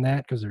sharp on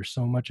that because there's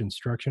so much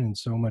instruction and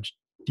so much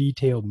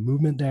detailed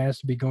movement that has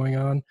to be going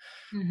on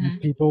with Mm-hmm.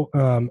 people.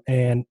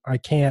 And I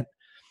can't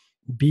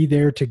be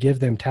there to give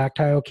them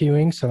tactile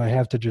cueing. So I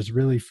have to just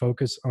really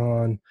focus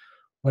on,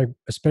 like,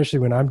 especially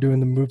when I'm doing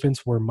the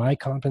movements, where my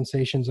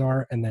compensations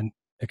are, and then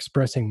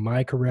expressing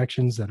my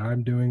corrections that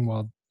I'm doing,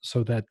 while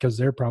so that, because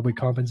they're probably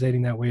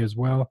compensating that way as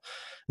well.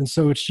 And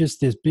so it's just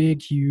this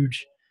big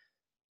huge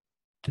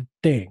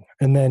thing.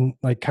 And then,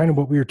 like, kind of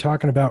what we were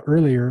talking about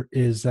earlier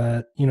is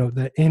the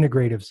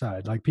integrative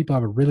side. Like, people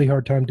have a really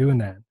hard time doing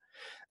that.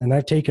 And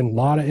I've taken a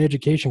lot of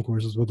education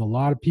courses with a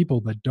lot of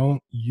people that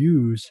don't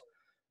use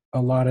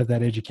a lot of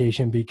that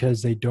education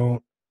because they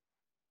don't,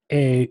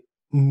 A,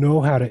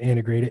 know how to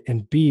integrate it,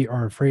 and B,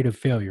 are afraid of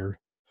failure,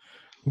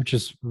 which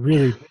is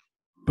really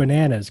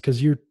bananas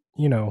because you're,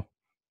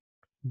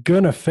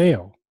 gonna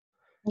fail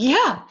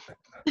Yeah.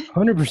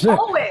 100%.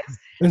 Always.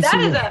 And That so,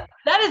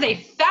 is a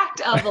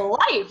fact of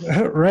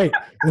life. right.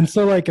 And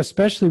so, like,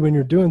 especially when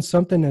you're doing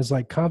something as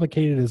like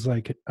complicated as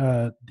like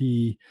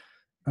the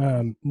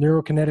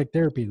neurokinetic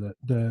therapy,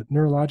 the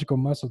neurological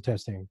muscle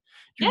testing,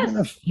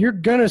 Yes. you're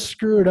gonna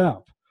screw it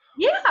up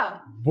Yeah.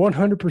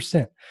 100%.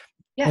 And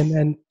Yes.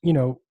 then,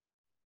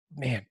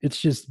 man, it's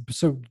just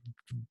so,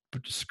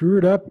 screw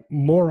it up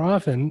more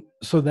often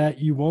so that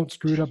you won't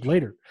screw it up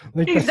later.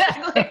 Like, that's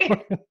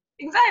Exactly.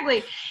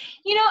 Exactly.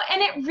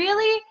 And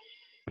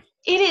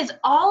it is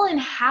all in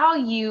how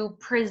you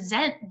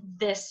present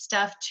this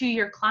stuff to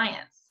your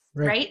clients,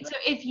 right. right? So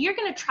if you're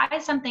going to try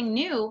something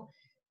new,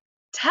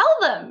 tell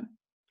them.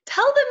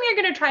 Tell them you're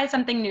going to try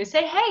something new.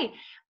 Say, "Hey,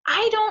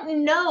 I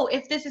don't know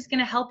if this is going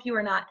to help you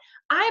or not.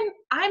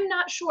 I'm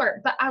not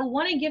sure, but I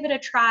want to give it a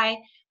try.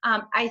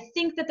 I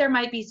think that there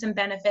might be some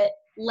benefit.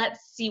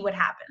 Let's see what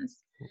happens."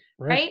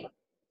 Right.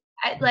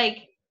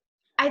 Right?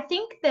 I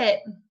think that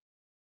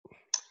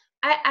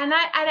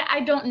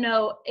I don't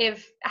know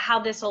if how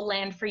this will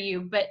land for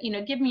you, but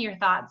give me your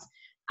thoughts.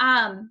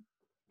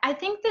 I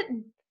think that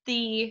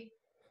the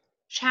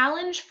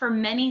challenge for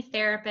many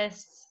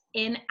therapists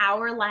in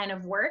our line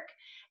of work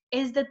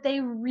is that they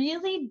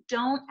really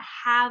don't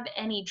have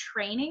any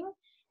training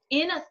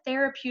in a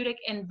therapeutic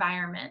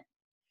environment.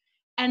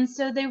 And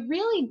so they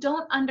really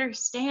don't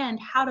understand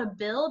how to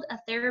build a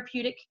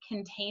therapeutic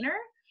container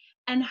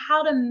and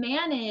how to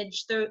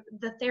manage the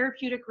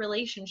therapeutic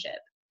relationship.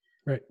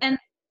 Right. And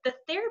the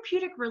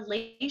therapeutic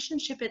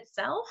relationship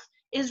itself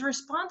is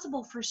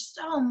responsible for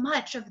so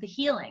much of the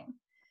healing,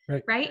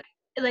 Right. right?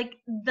 Like,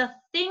 the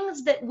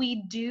things that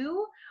we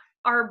do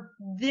are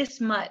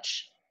this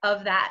much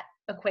of that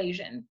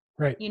equation.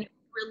 Right.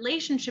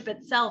 Relationship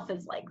itself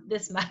is like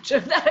this much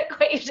of that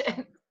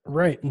equation.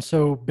 Right. And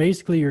so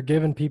basically you're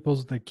giving people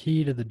the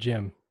key to the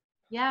gym.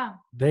 Yeah.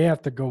 They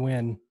have to go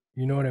in,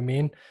 you know what I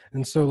mean?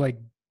 And so, like,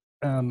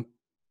 and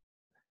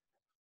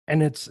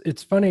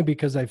it's funny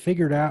because I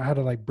figured out how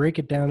to, like, break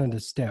it down into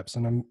steps,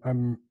 and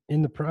I'm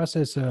in the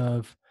process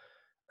of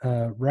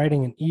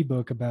writing an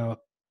ebook about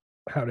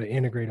how to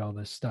integrate all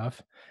this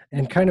stuff,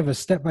 and kind of a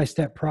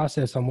step-by-step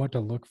process on what to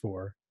look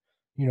for.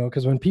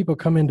 Because when people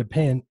come into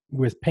pain,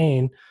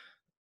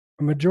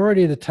 a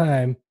majority of the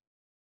time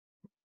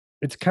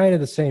it's kind of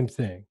the same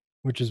thing,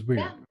 which is weird,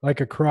 Yeah. like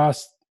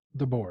across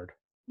the board.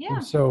 And Yeah.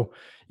 so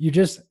you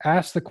just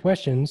ask the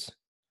questions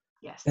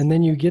Yes. and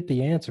then you get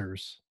the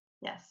answers.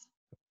 Yes.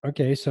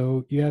 Okay,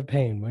 so you have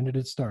pain. When did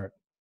it start?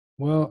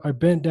 Well, I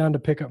bent down to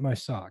pick up my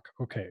sock.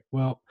 Okay,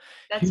 well,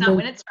 That's not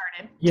when it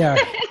started. yeah,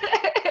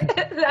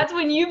 That's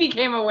when you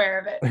became aware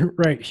of it.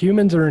 right.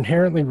 Humans are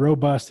inherently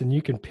robust, and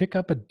you can pick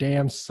up a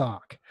damn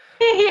sock.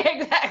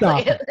 Exactly.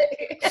 Stop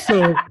it.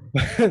 So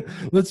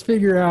let's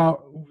figure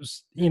out,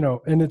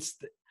 and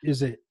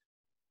is it,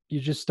 you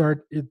just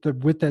start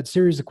with that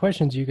series of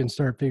questions, you can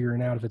start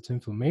figuring out if it's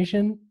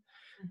inflammation,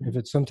 if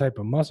it's some type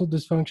of muscle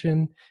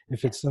dysfunction,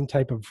 if it's some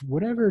type of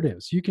whatever it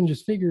is, you can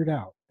just figure it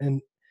out.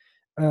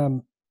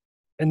 Um,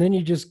 and then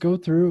you just go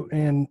through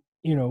and,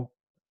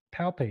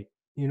 palpate,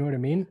 you know what I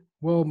mean?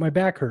 Well, my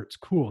back hurts.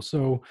 Cool.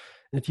 So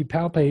if you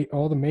palpate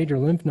all the major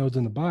lymph nodes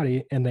in the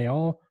body and they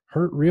all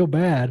hurt real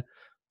bad,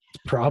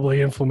 it's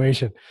probably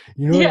inflammation.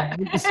 You know what I Yeah.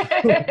 mean? So,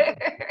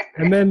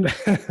 and then,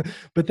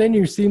 but then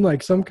you seem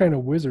like some kind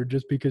of wizard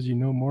just because you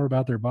know more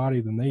about their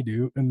body than they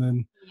do. And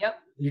then Yep.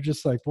 you're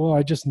just like, well,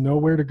 I just know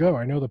where to go.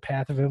 I know the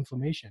path of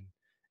inflammation.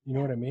 You know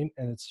Yeah. what I mean?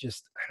 And it's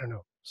just, I don't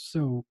know.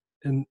 So,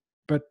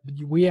 but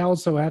we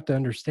also have to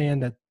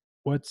understand that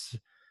what's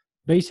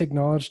basic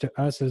knowledge to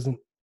us isn't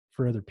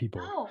for other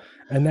people. No.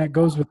 And that No.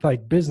 goes with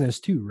like business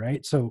too,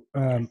 right? So,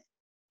 Yes.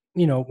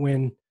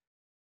 when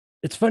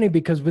it's funny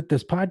because with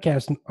this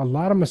podcast, a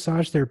lot of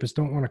massage therapists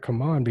don't want to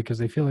come on because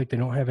they feel like they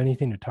don't have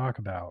anything to talk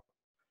about,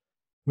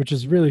 which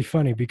is really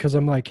funny because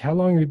I'm like, how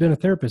long have you been a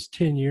therapist?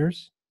 10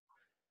 years?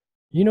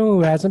 You know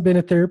who hasn't been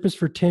a therapist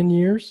for 10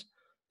 years?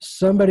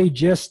 Somebody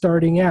just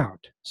starting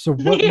out. So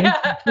what makes you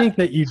Yeah. think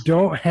that you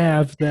don't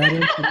have that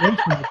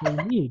information that they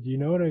need? You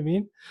know what I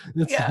mean?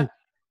 It's Yeah. like,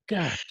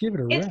 God, give it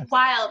a It's rest.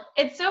 wild.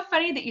 It's so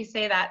funny that you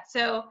say that.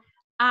 So,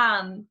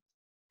 um,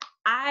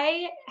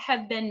 I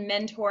have been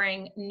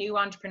mentoring new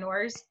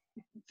entrepreneurs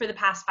for the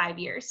past 5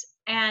 years.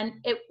 And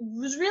it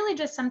was really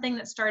just something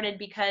that started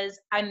because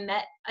I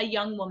met a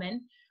young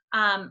woman,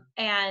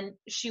 and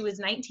she was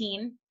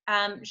 19.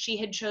 She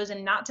had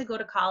chosen not to go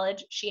to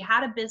college. She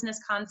had a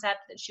business concept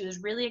that she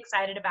was really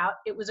excited about.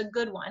 It was a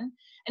good one.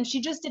 And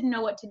she just didn't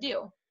know what to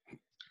do.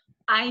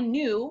 I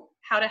knew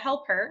how to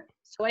help her,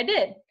 so I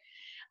did.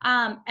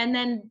 And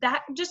then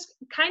that just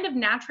kind of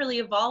naturally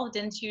evolved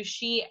into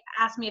she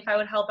asked me if I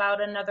would help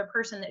out another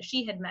person that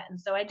she had met. And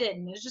so I did.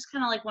 And it was just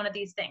kind of like one of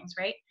these things,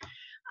 right?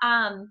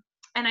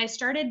 And I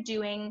started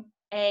doing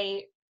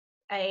a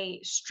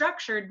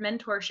structured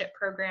mentorship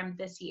program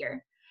this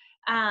year.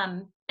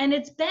 And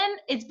it's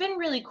been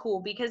really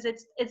cool because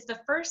it's the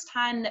first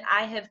time that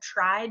I have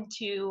tried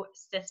to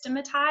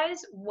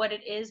systematize what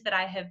it is that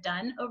I have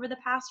done over the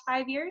past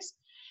 5 years.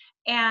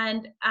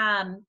 And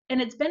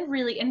it's been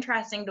really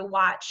interesting to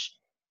watch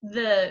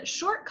the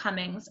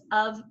shortcomings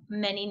of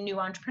many new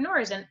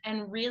entrepreneurs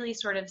and really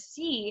sort of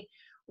see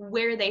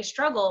where they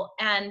struggle.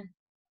 And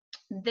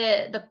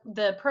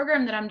the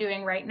program that I'm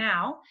doing right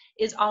now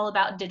is all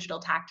about digital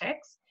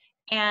tactics.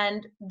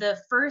 And the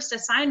first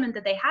assignment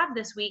that they have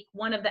this week,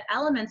 one of the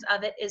elements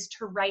of it is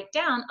to write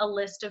down a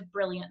list of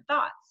brilliant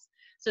thoughts.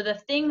 So the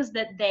things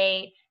that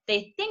they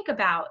think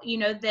about,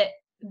 that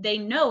they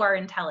know are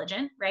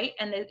intelligent, right?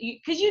 And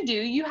because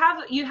you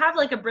have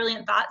like a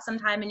brilliant thought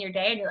sometime in your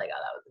day, and you're like,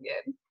 oh, that was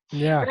good,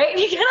 Yeah. right?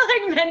 You kind of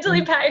like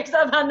mentally pat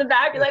yourself on the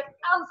back. You're like,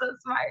 I'm so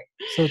smart.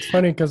 So it's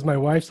funny because my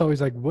wife's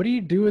always like, what do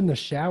you do in the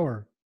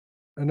shower?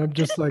 And I'm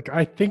just like,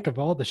 I think of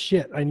all the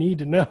shit I need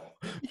to know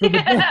for the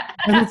day.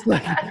 And it's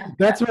like,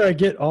 that's where I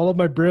get all of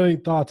my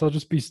brilliant thoughts. I'll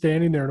just be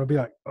standing there and I'll be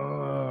like,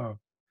 oh,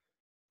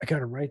 I got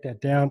to write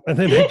that down. And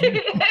then I do,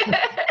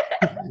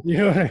 you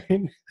know what I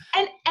mean?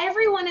 And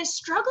everyone is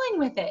struggling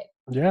with it.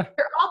 Yeah.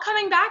 They're all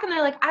coming back and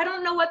they're like, I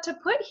don't know what to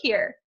put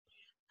here.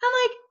 I'm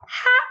like,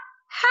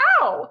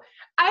 how?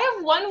 I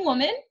have one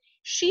woman,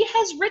 she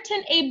has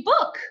written a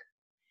book.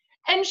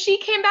 And she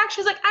came back,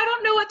 she's like, I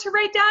don't know what to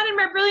write down in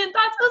my brilliant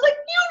thoughts. I was like,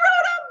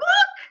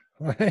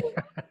 you wrote a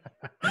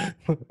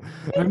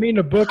book. I mean,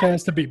 a book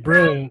has to be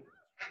brilliant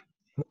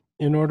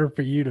in order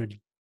for you to,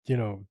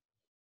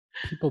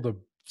 people to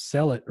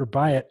sell it or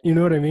buy it. You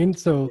know what I mean?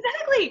 So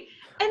Exactly.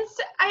 And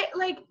so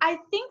I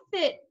think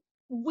that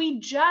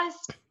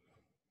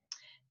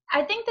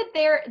I think that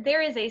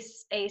there is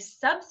a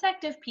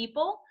subsect of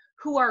people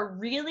who are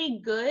really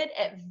good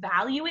at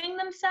valuing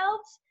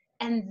themselves,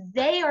 and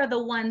they are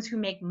the ones who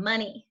make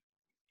money.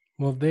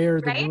 well, they're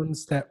the Right?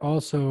 ones that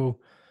also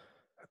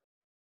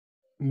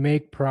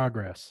make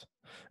progress.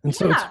 And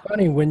so it's Yeah.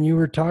 funny when you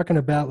were talking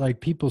about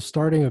like people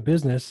starting a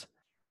business,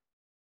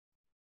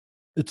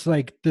 it's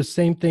like the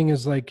same thing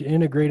as like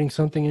integrating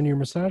something into your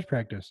massage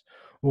practice.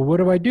 Well, what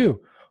do I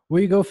do?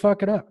 Well, you go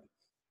fuck it up.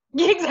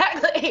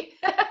 Exactly.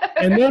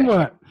 And then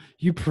what?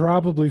 You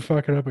probably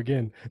fuck it up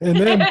again. And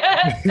then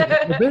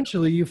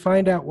eventually you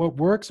find out what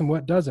works and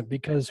what doesn't,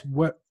 because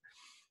what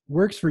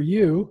works for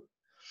you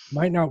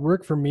might not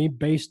work for me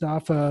based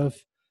off of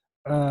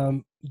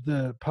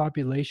the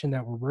population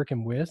that we're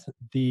working with,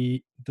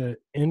 the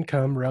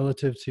income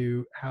relative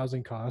to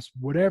housing costs,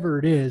 whatever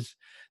it is.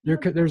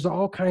 There's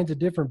all kinds of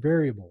different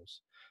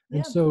variables. And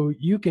Yeah. so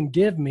you can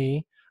give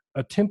me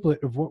a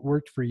template of what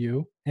worked for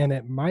you, and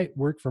it might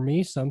work for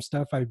me. Some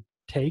stuff I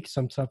take,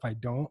 some stuff I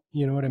don't,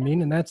 you know what I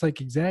mean? And that's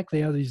like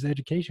exactly how these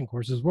education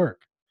courses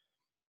work.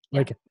 Yeah.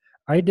 Like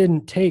I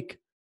didn't take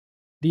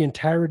the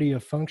entirety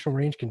of functional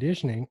range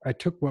conditioning. I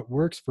took what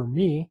works for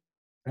me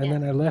and Yes.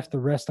 then I left the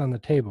rest on the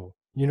table.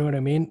 You know what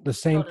I mean? The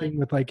same Totally. thing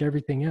with like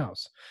everything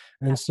else.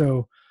 And Yeah.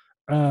 so,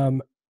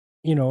 and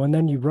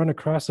then you run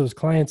across those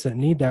clients that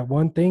need that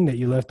one thing that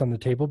you left on the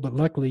table, but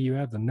luckily you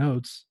have the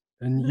notes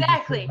and you just go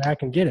Exactly.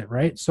 back and get it.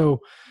 Right.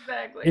 So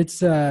Exactly.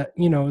 it's,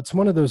 it's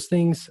one of those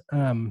things,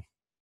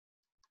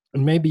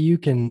 and maybe you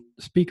can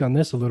speak on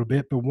this a little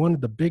bit, but one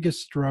of the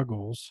biggest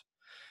struggles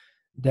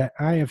that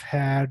I have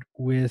had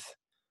with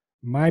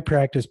my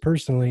practice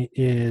personally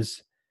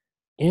is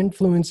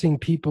influencing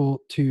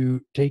people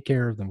to take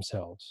care of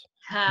themselves,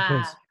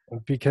 Ah.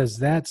 because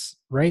that's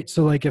right.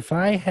 So like if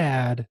I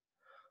have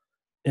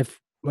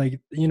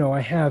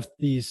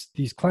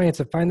these clients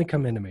that finally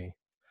come into me,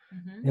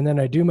 Mm-hmm. and then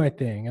I do my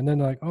thing, and then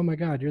they're like, oh my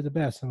God, you're the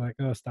best. I'm like,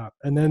 oh, stop.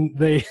 And then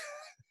they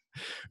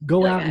go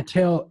You're like out that. and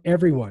tell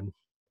everyone.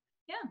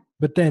 Yeah.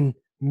 But then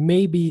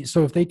maybe,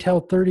 so if they tell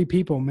 30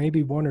 people,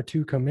 maybe one or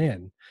two come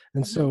in.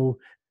 And Mm-hmm. so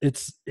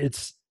it's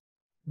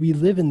we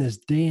live in this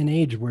day and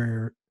age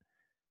where,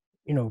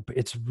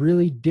 it's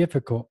really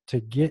difficult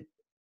to get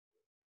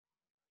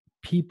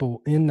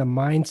people in the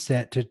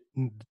mindset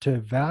to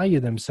value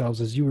themselves,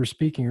 as you were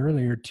speaking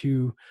earlier,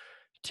 to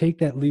take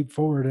that leap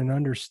forward and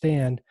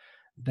understand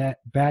that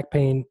back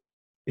pain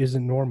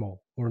isn't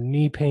normal or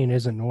knee pain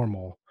isn't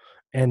normal.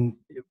 And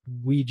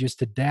we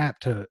just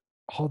adapt to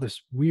all this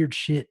weird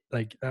shit.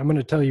 Like, I'm going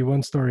to tell you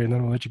one story and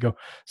then I'll let you go.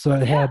 So I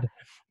Yeah. had,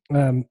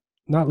 um,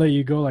 not let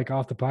you go like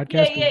off the Yeah,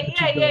 podcast, but yeah, let you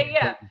yeah, yeah,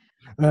 go.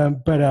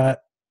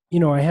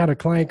 yeah. I had a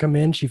client come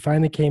in. She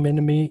finally came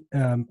into me.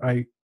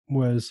 I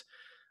was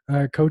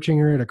coaching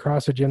her at a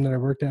CrossFit gym that I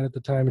worked at the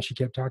time, and she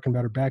kept talking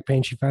about her back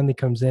pain. She finally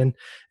comes in,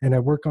 and I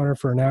work on her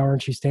for an hour,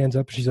 and she stands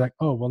up, and she's like,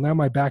 "Oh, well, now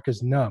my back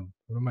is numb."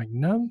 And I'm like,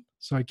 "Numb?"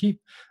 So I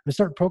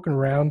start poking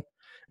around,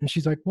 and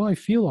she's like, "Well, I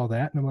feel all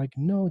that," and I'm like,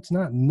 "No, it's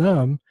not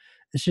numb.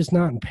 It's just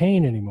not in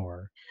pain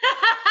anymore."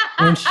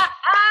 And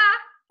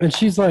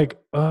she's like,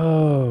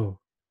 "Oh,"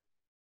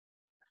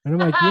 and I'm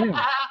like,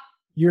 "Yeah,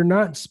 you're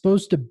not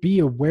supposed to be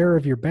aware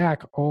of your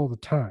back all the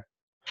time."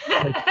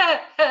 Like,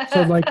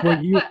 so like what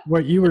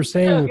you were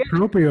saying So with good.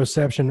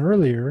 proprioception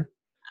earlier,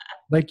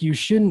 like you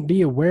shouldn't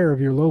be aware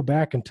of your low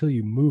back until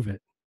you move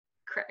it,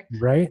 Correct.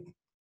 right?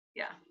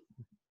 Yeah.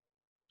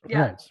 All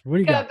Yeah. right, so what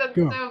do you God, got? that's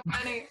Go. so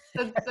funny.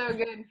 That's so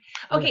good.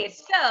 Yeah. Okay,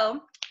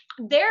 so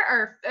there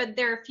are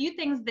a few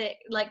things that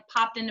like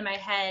popped into my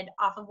head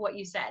off of what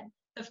you said.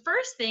 The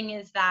first thing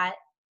is that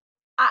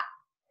I,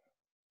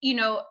 you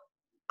know,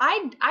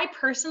 I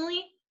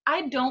personally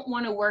I don't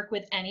want to work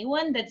with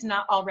anyone that's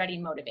not already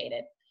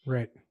motivated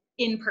Right.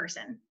 in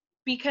person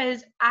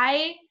because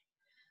I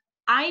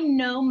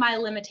know my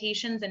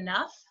limitations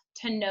enough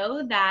to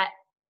know that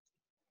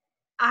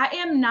I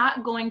am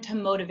not going to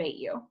motivate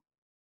you.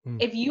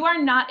 Mm. If you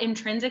are not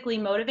intrinsically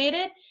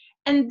motivated,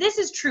 and this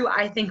is true,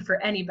 I think,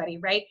 for anybody,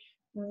 right?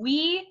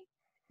 We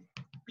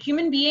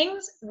human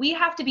beings, we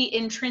have to be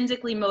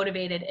intrinsically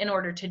motivated in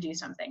order to do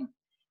something.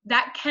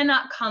 That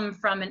cannot come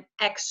from an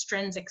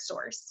extrinsic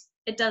source.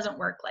 It doesn't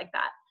work like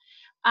that.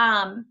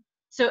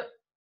 So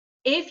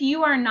if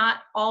you are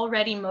not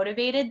already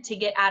motivated to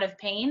get out of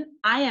pain,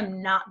 I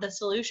am not the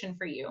solution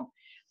for you.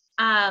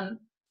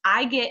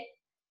 I get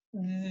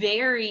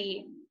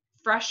very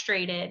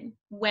frustrated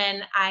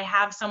when I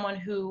have someone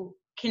who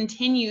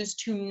continues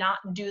to not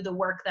do the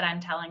work that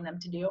I'm telling them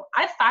to do.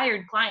 I've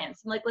fired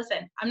clients. I'm like,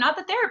 listen, I'm not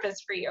the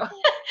therapist for you.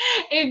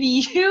 If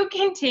you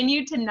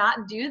continue to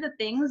not do the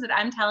things that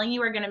I'm telling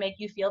you are going to make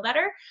you feel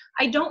better,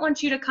 I don't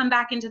want you to come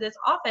back into this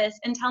office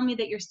and tell me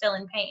that you're still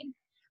in pain.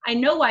 I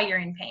know why you're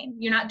in pain.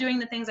 You're not doing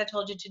the things I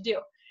told you to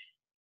do.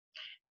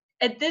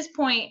 At this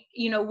point,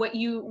 what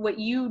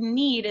you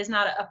need is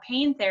not a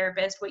pain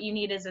therapist. What you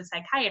need is a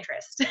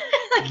psychiatrist.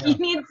 Like Yeah. you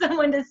need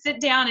someone to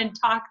sit down and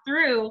talk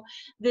through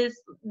this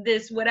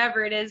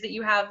whatever it is that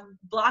you have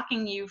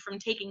blocking you from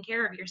taking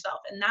care of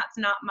yourself. And that's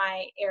not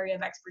my area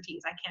of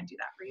expertise. I can't do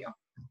that for you.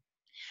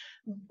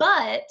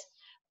 But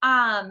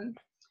um,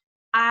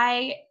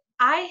 I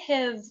I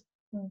have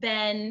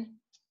been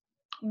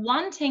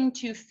wanting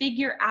to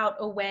figure out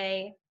a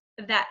way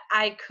that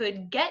I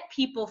could get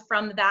people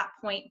from that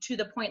point to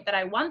the point that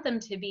I want them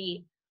to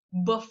be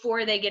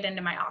before they get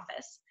into my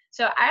office.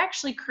 So I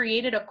actually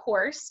created a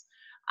course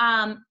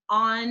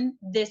on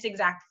this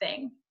exact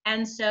thing.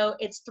 And so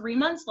it's 3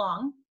 months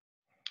long,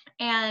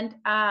 and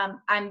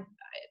I'm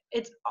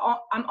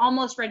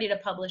almost ready to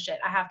publish it.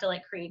 I have to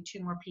like create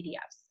 2 more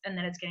PDFs, and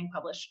then it's getting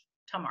published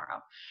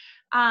tomorrow.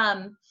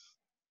 Um,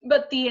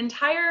 but the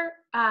entire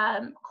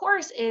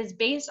course is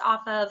based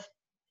off of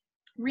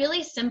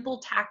really simple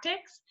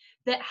tactics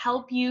that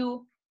help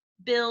you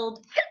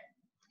build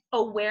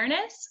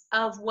awareness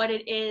of what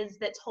it is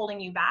that's holding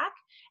you back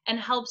and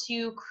helps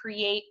you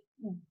create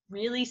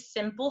really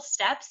simple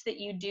steps that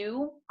you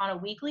do on a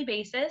weekly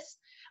basis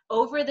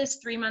over this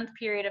 3-month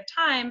period of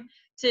time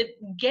to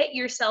get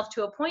yourself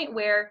to a point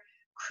where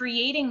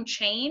creating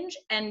change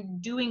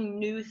and doing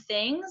new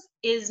things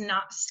is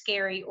not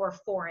scary or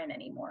foreign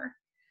anymore.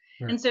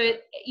 Right. And so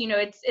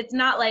it's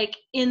not like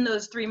in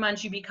those 3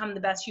 months you become the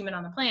best human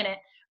on the planet,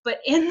 but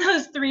in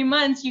those 3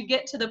 months you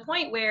get to the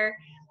point where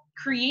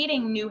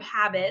creating new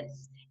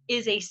habits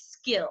is a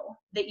skill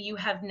that you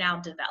have now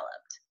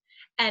developed.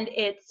 And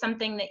it's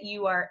something that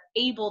you are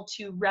able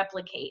to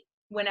replicate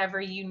whenever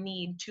you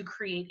need to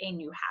create a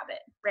new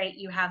habit, right?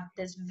 You have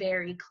this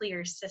very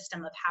clear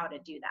system of how to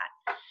do that.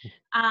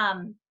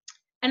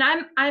 And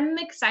I'm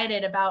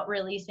excited about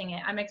releasing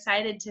it. I'm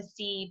excited to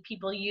see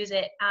people use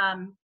it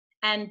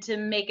and to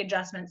make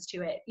adjustments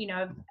to it.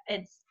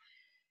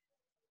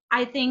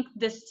 I think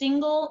the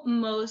single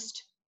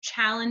most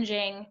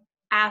challenging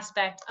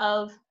aspect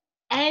of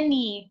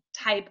any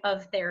type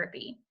of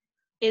therapy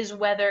is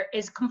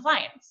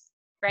compliance,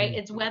 right? Mm.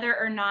 It's whether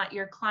or not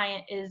your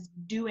client is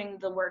doing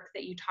the work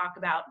that you talk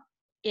about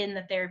in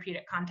the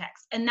therapeutic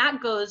context. And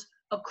that goes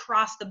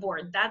across the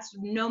board. That's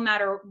no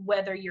matter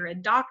whether you're a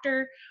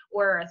doctor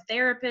or a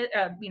therapist,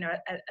 a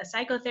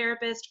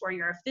psychotherapist, or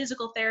you're a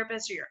physical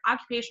therapist, or you're an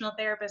occupational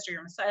therapist, or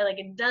you're a massage, like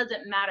it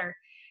doesn't matter.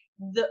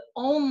 The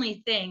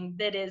only thing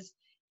that is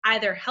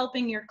either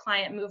helping your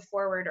client move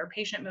forward or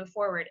patient move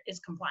forward is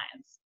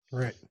compliance.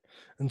 Right.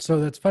 And so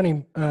that's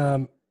funny.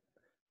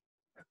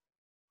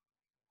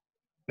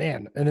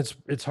 Man, and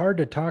it's hard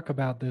to talk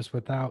about this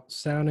without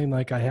sounding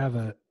like I have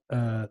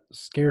a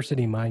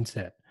scarcity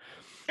mindset.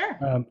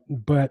 Sure.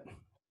 But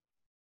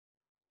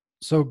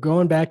so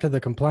going back to the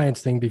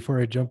compliance thing before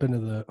I jump into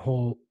the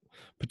whole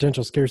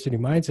potential scarcity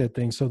mindset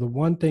thing. So the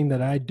one thing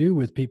that I do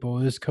with people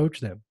is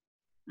coach them.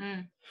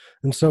 Mm.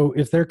 And so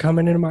if they're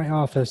coming into my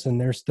office and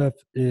their stuff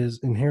is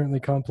inherently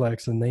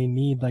complex and they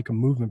need like a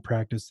movement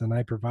practice, then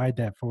I provide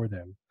that for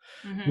them,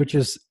 Mm-hmm.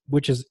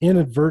 which is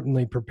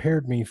inadvertently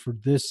prepared me for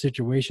this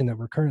situation that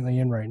we're currently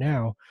in right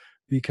now,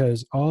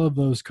 because all of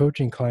those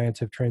coaching clients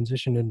have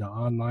transitioned into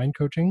online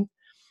coaching.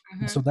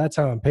 And so Mm-hmm. that's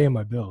how I'm paying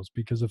my bills.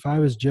 Because if I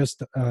was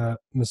just a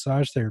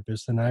massage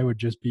therapist, then I would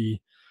just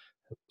be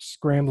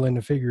scrambling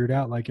to figure it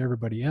out like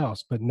everybody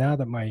else. But now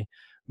that my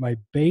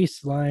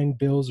baseline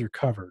bills are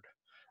covered,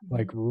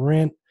 like Mm-hmm.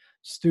 rent,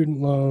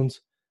 student loans,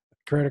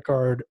 credit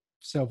card,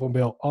 cell phone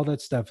bill, all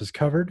that stuff is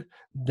covered,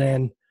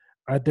 then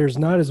there's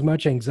not as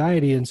much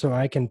anxiety. And so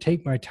I can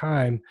take my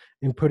time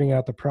in putting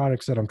out the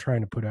products that I'm trying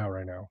to put out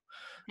right now.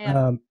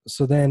 Yeah.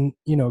 So then,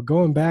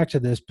 going back to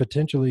this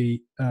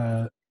potentially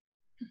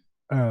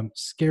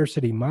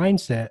scarcity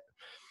mindset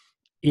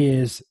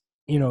is,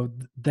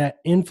 that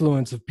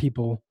influence of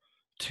people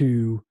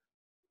to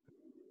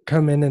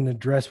come in and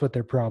address what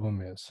their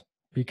problem is.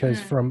 Because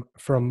Mm.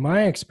 from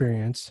my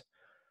experience,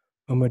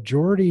 a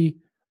majority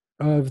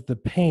of the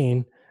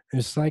pain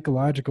is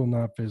psychological,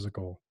 not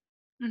physical.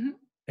 Mm-hmm.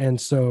 And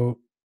so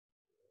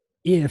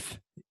if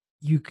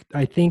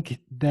I think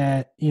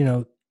that,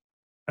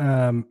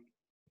 um,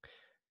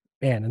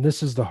 man, and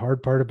this is the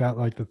hard part about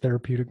like the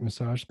therapeutic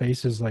massage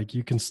space is like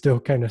you can still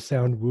kind of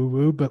sound woo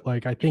woo, but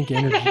like I think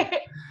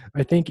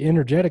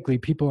energetically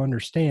people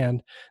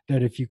understand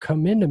that if you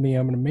come into me,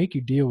 I'm going to make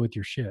you deal with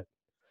your shit.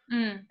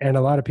 Mm. And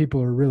a lot of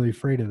people are really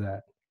afraid of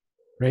that.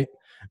 Right.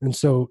 And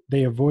so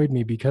they avoid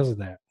me because of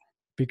that,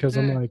 because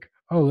I'm Mm. like,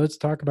 oh, let's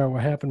talk about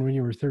what happened when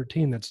you were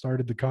 13 that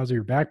started the cause of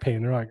your back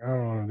pain. They're like, I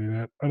don't want to do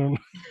that. I don't,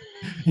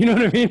 you know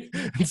what I mean?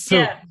 And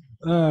so,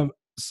 Yeah.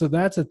 so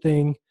that's a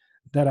thing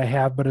that I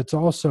have, but it's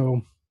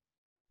also,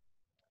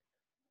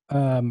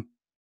 um,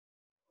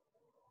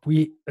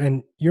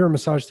 and you're a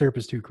massage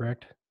therapist too,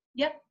 correct?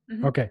 Yep.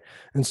 Mm-hmm. Okay.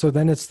 And so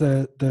then it's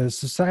the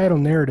societal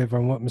narrative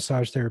on what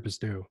massage therapists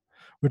do,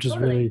 which is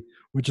Totally.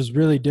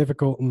 really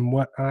difficult. And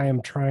what I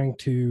am trying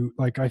to,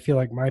 like, I feel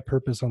like my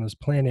purpose on this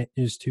planet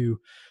is to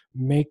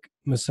make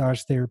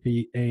massage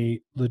therapy a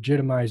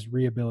legitimized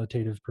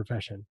rehabilitative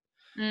profession.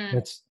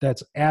 Mm.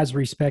 That's as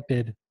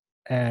respected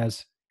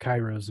as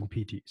chiros and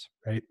PTs,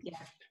 right? Yeah.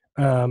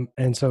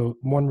 And so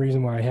one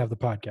reason why I have the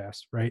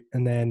podcast, right?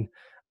 And then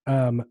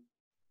um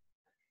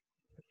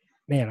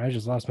man, I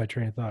just lost my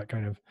train of thought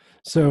kind of.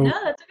 So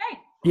No, that's okay.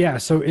 yeah,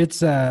 so it's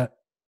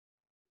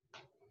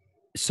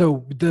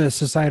so the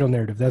societal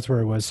narrative, that's where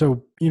it was.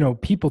 So,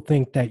 people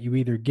think that you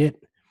either get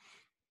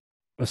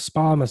a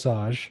spa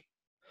massage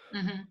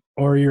Mm-hmm.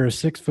 or you're a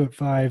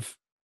 6'5"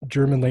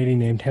 German lady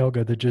named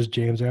Helga that just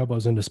jams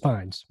elbows into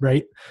spines,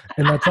 right?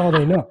 And that's all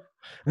they know.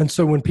 And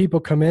so when people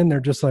come in, they're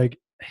just like,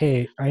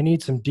 hey, I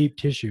need some deep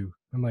tissue.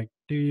 I'm like,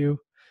 do you?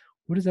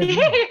 What does that mean?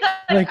 Like,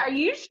 Like, are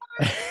you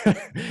sure?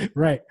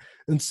 right.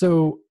 And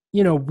so,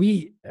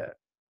 we,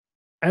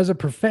 as a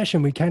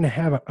profession, we kind of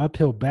have an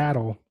uphill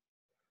battle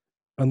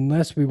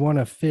unless we want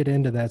to fit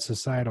into that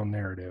societal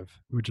narrative,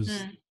 which is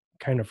Mm.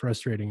 kind of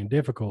frustrating and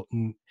difficult.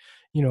 And,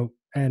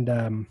 and,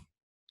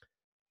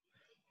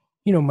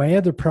 my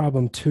other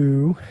problem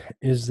too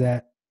is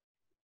that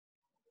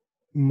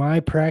my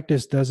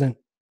practice doesn't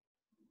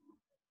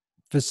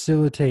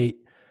facilitate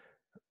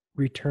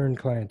return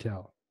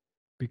clientele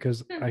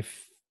because Mm.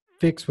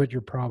 fix what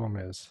your problem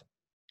is.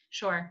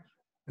 Sure.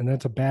 And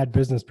that's a bad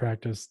business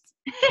practice,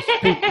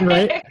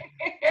 right?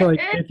 So like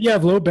if you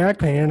have low back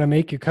pain and I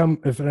make you come,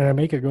 if and I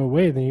make it go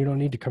away, then you don't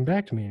need to come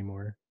back to me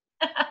anymore.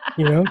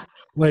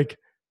 Like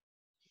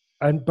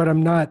but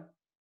I'm not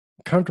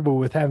comfortable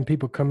with having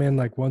people come in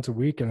like once a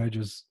week and I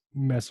just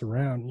mess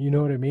around. You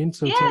know what I mean?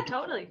 So Yeah,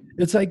 totally.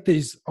 it's like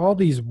all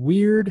these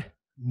weird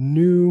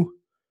new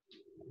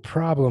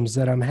problems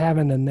that I'm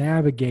having to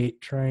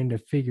navigate trying to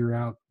figure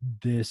out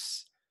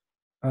this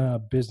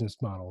business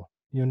model.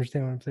 You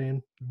understand what I'm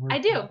saying? I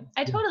do.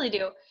 I Yeah. totally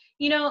do.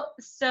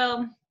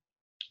 So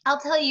I'll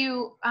tell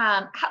you,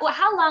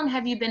 how long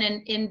have you been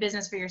in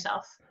business for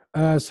yourself?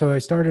 So I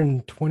started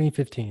in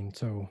 2015,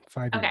 so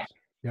 5 years. Okay.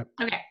 Yep.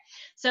 Okay.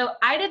 So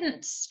I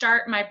didn't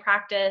start my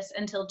practice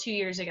until 2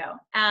 years ago.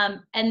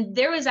 And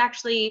there was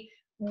actually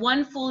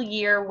one full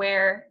year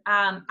where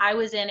I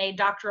was in a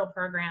doctoral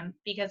program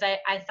because I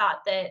thought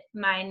that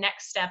my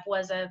next step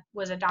was a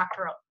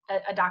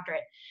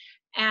doctorate.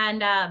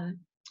 And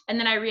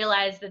then I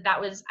realized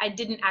that I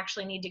didn't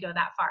actually need to go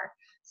that far.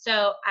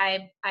 So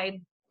I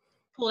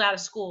pulled out of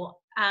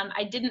school.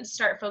 I didn't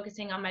start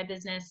focusing on my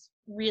business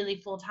really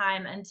full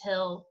time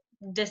until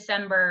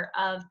December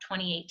of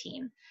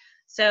 2018.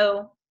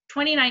 So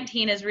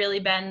 2019 has really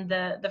been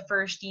the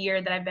first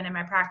year that I've been in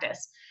my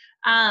practice.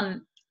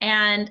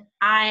 And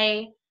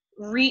I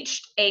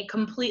reached a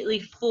completely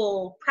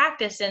full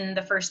practice in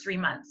the first 3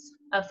 months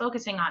of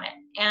focusing on it.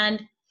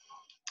 And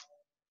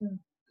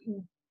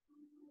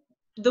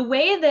the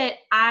way that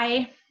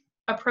I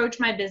approach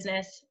my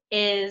business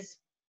is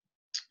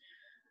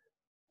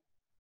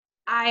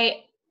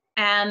I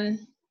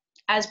am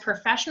as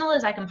professional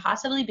as I can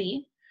possibly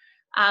be.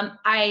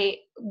 I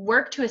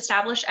work to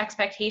establish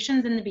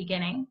expectations in the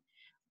beginning.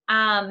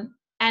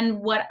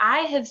 And what I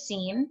have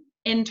seen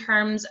in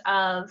terms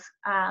of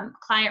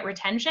client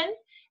retention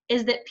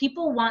is that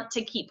people want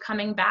to keep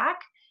coming back,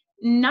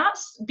 not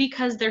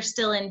because they're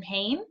still in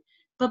pain,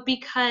 but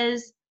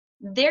because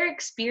they're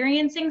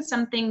experiencing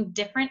something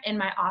different in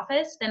my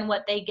office than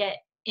what they get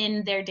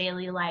in their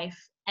daily life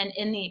and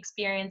in the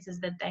experiences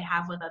that they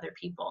have with other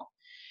people.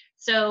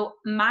 So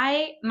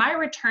my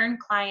return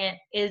client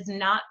is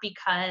not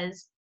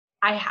because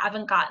I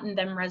haven't gotten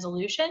them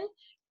resolution,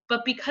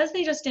 but because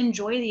they just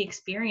enjoy the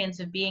experience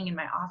of being in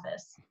my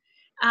office.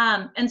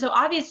 And so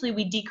obviously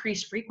we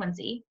decreased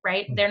frequency,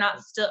 right? They're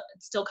not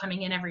still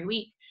coming in every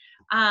week.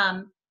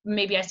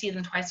 Maybe I see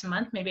them twice a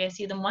month, maybe I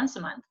see them once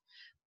a month,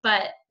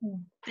 but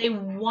they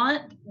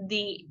want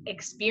the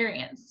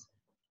experience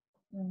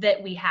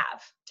that we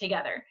have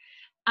together.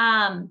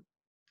 And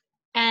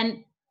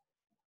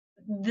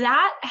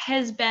that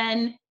has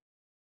been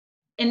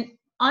an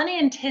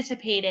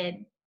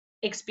unanticipated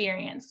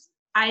experience.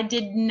 I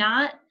did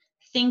not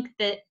think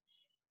that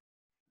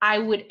I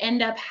would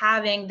end up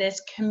having this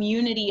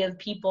community of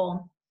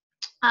people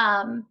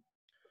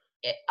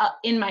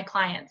in my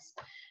clients.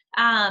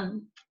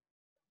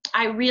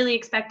 I really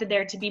expected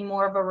there to be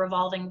more of a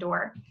revolving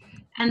door.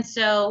 And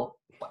so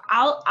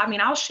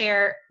I'll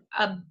share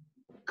a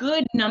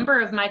good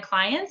number of my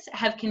clients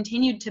have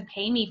continued to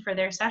pay me for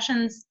their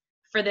sessions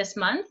for this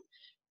month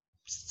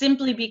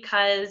simply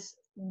because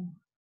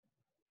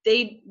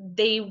they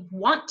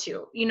want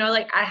to,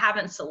 like I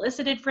haven't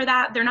solicited for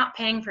that. They're not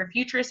paying for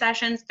future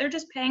sessions. They're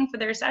just paying for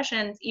their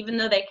sessions, even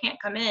though they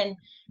can't come in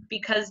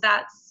because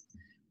I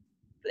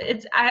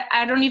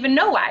don't even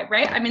know why,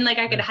 right? I mean, like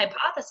I could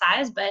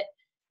hypothesize, but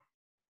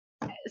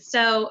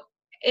so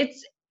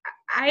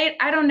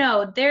I don't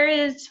know. There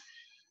is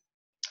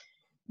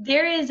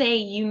a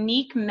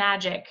unique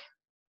magic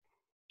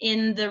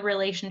in the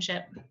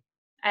relationship.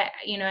 I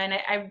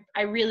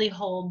really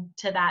hold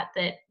to that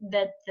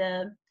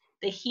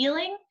the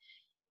healing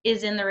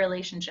is in the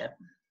relationship.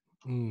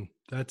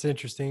 That's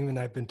interesting. And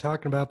I've been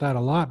talking about that a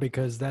lot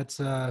because that's,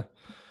 the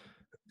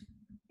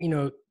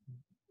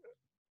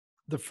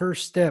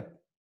first step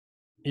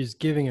is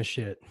giving a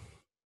shit.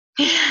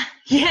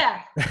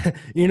 Yeah.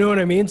 You know what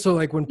I mean? So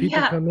like when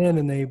people come in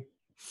and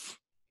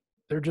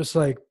they're just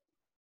like,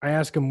 I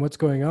ask them what's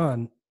going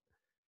on,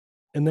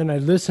 and then I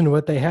listen to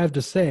what they have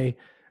to say,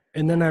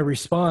 and then I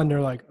respond. They're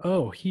like,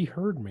 oh, he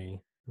heard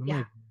me. I'm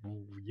like,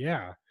 well,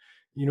 yeah.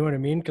 You know what I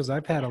mean? Because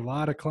I've had a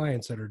lot of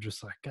clients that are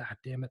just like, God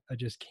damn it, I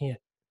just can't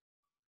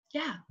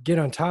get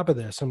on top of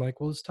this. I'm like,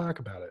 well, let's talk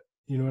about it.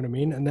 You know what I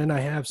mean? And then I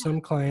have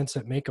some clients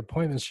that make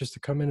appointments just to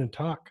come in and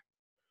talk.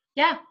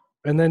 Yeah.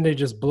 And then they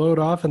just blow it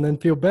off and then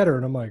feel better.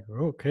 And I'm like,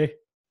 okay,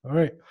 all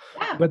right.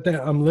 Yeah. But then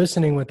I'm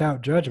listening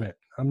without judgment.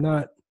 I'm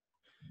not,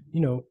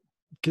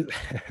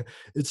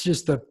 it's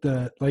just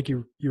the like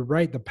you're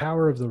right. The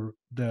power of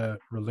the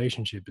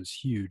relationship is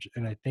huge.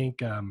 And I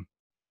think,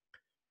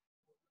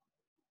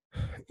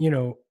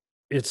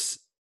 it's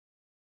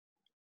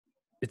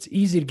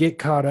easy to get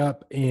caught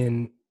up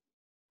in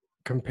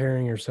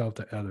comparing yourself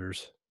to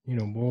others.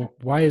 Well,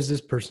 why is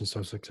this person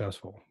so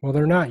successful? Well,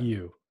 they're not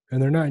you,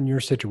 and they're not in your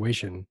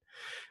situation.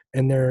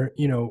 And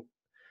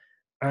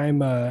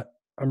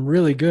I'm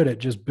really good at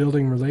just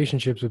building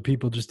relationships with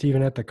people, just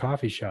even at the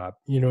coffee shop.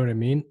 You know what I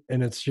mean?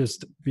 And it's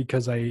just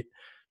because I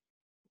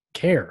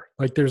care.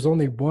 Like there's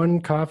only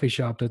one coffee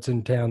shop that's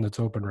in town that's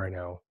open right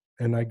now.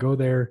 And I go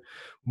there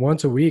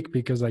once a week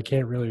because I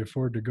can't really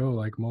afford to go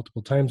like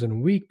multiple times in a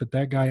week. But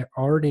that guy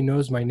already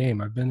knows my name.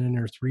 I've been in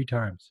there 3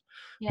 times.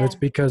 Yeah. That's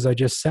because I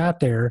just sat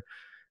there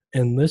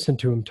and listened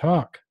to him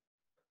talk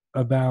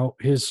about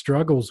his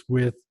struggles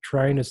with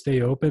trying to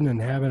stay open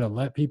and having to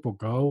let people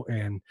go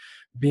and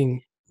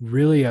being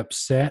really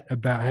upset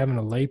about having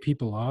to lay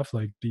people off,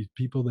 like these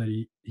people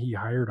that he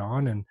hired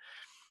on. And,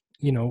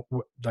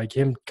 like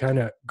him kind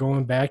of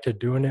going back to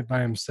doing it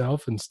by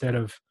himself instead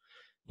of,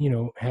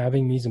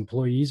 having these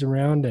employees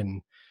around.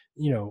 And,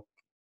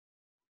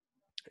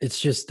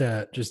 it's just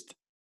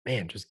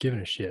man, just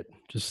giving a shit.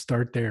 Just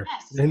start there,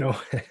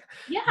 Yes.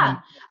 Yeah.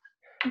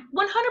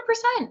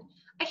 100%.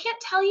 I can't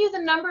tell you the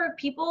number of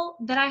people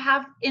that I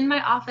have in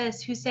my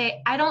office who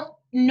say,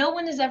 no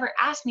one has ever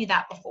asked me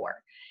that before.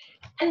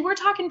 And we're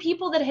talking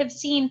people that have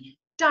seen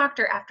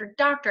doctor after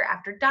doctor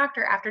after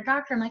doctor after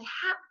doctor. I'm like,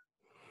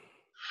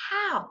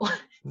 how?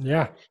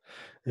 Yeah.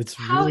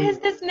 How has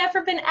this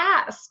never been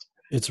asked?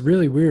 It's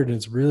really weird and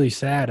it's really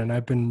sad. And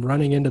I've been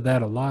running into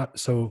that a lot.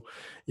 So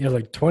yeah,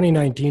 like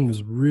 2019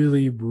 was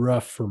really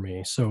rough for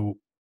me. So,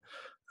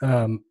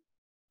 I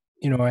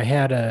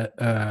had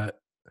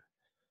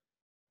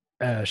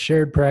a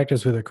shared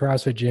practice with a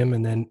CrossFit gym,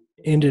 and then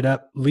ended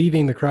up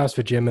leaving the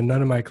CrossFit gym, and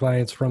none of my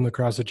clients from the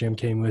CrossFit gym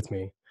came with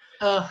me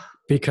Ugh.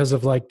 because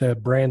of like the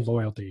brand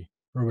loyalty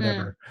or Mm.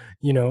 whatever,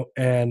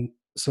 and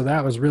so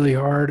that was really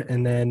hard.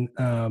 And then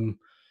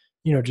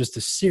just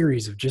a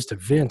series of just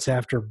events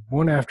after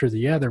one after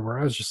the other where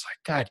I was just like,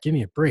 God, give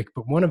me a break.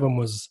 But one of them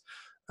was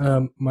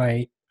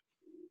my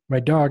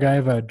dog. I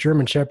have a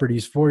German Shepherd.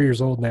 He's 4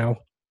 years old now.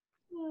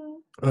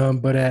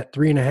 But at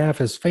 3.5,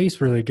 his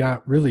face really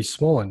got really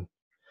swollen.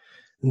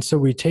 And so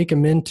we take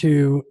him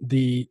into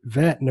the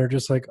vet and they're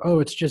just like, oh,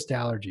 it's just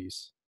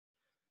allergies.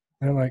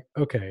 And I'm like,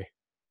 okay,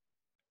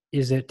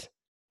 is it?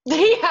 Yeah,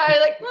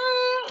 like,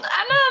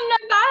 I know I'm not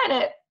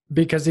buying it.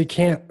 Because he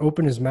can't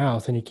open his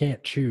mouth and he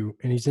can't chew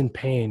and he's in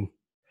pain.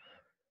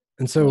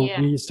 And so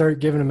Yeah. we start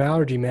giving him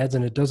allergy meds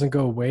and it doesn't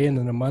go away. And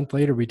then a month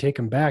later, we take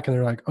him back and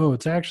they're like, oh,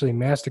 it's actually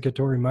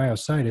masticatory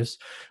myositis,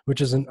 which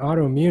is an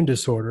autoimmune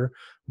disorder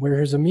where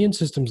his immune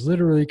system's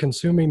literally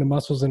consuming the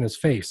muscles in his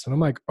face. And I'm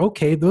like,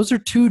 okay, those are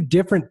two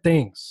different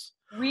things,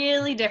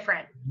 Really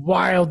different.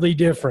 wildly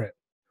different.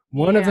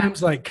 One of Yeah.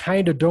 them's like,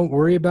 kind of don't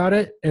worry about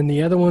it. And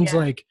the other one's Yeah.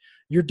 like,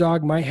 your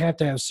dog might have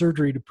to have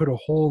surgery to put a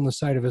hole in the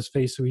side of his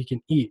face so he can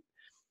eat.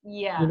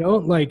 Yeah.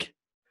 Like,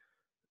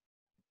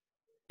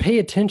 pay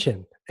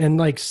attention and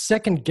like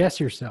second guess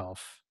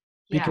yourself,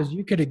 Yeah. because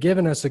you could have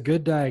given us a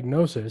good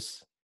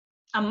diagnosis,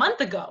 A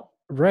month ago.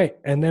 right?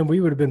 And then we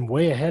would have been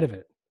way ahead of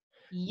it,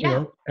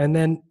 Yeah. And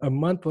then a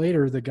month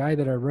later, the guy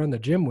that I run the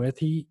gym with,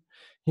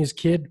 his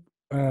kid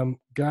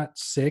got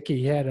sick.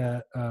 He had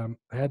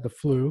the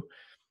flu,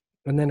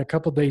 and then a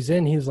couple days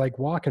in, he's like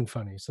walking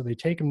funny. So they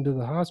take him to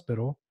the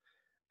hospital,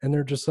 and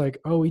they're just like,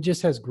 "Oh, he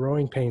just has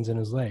growing pains in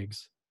his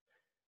legs."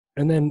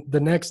 And then the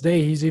next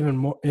day, he's even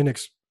more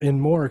in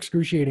more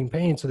excruciating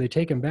pain. So they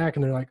take him back,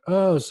 and they're like,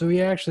 "Oh, so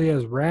he actually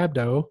has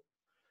rhabdo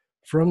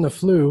from the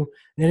flu,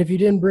 and if you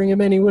didn't bring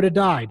him in, he would have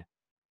died."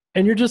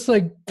 And you're just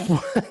like,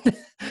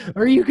 "What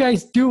are you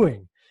guys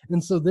doing?"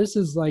 And so this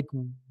is like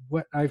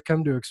what I've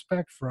come to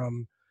expect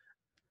from,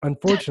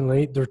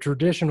 unfortunately, the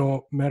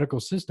traditional medical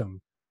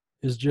system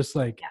is just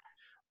like, Yeah.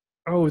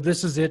 "Oh,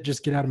 this is it.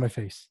 Just get out of my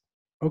face."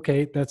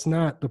 Okay, that's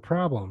not the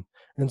problem.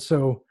 And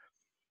so,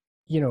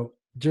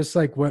 just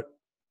like what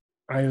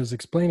I was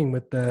explaining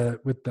with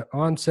the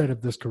onset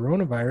of this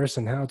coronavirus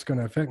and how it's going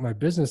to affect my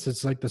business,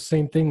 it's like the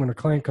same thing when a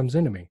client comes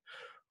into me.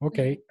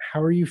 Okay, Mhm.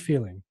 how are you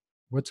feeling?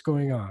 What's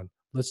going on?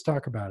 Let's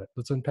talk about it.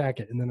 Let's unpack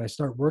it. And then I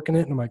start working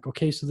it and I'm like,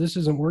 okay, so this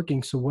isn't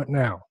working. So what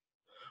now?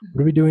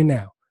 What are we Mhm. doing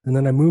now? And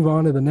then I move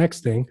on to the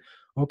next thing.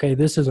 Okay,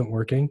 this isn't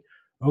working.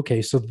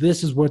 Okay, so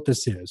this is what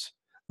this is.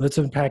 Let's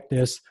unpack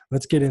this.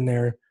 Let's get in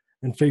there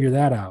and figure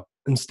that out.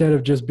 Instead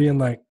of just being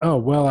like, oh,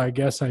 well, I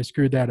guess I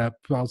screwed that up.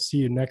 I'll see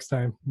you next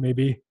time,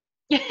 maybe.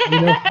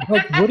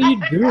 Like, what are you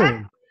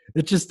doing?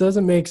 It just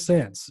doesn't make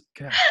sense.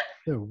 God,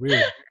 so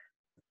weird.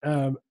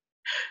 Um,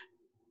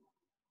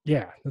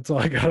 yeah, that's all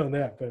I got on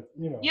that. But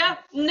Yeah.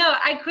 No,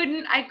 I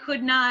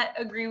could not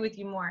agree with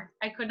you more.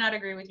 I could not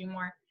agree with you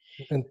more.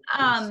 and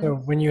so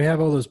Um, when you have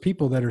all those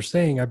people that are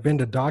saying, I've been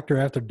to doctor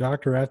after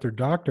doctor after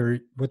doctor,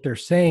 what they're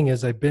saying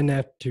is I've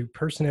been to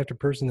person after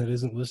person that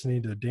isn't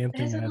listening to the damn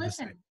thing I doesn't had to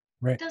say. listen.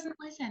 Right. Doesn't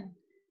listen.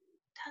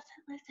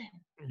 Doesn't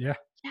listen. Yeah.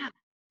 Yeah.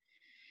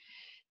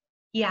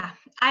 Yeah.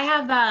 I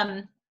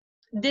have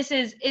this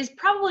is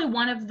probably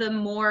one of the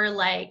more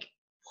like,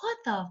 what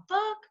the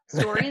fuck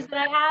stories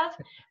that I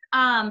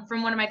have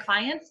from one of my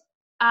clients.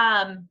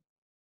 Um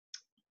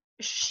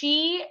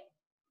she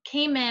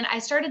came in, I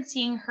started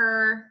seeing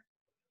her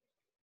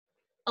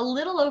a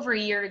little over a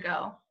year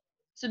ago.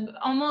 So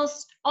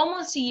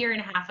almost a year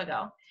and a half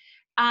ago.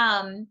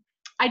 Um,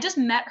 I just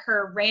met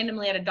her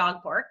randomly at a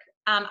dog park.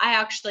 I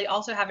actually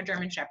also have a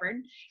German Shepherd.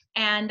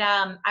 And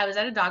I was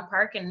at a dog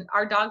park and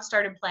our dog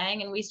started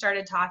playing and we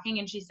started talking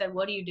and she said,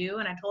 "What do you do?"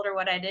 And I told her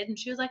what I did and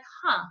she was like,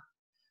 "Huh.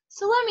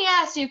 So let me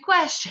ask you a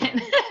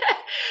question."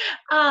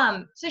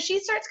 So she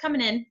starts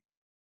coming in.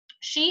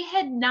 She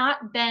had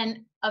not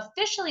been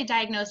officially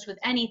diagnosed with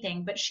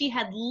anything, but she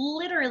had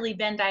literally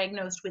been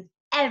diagnosed with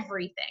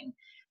everything.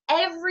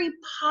 Every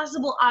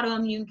possible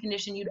autoimmune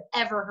condition you'd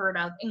ever heard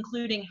of,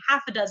 including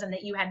half a dozen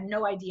that you had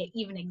no idea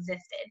even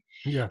existed.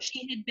 Yeah.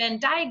 She had been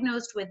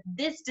diagnosed with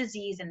this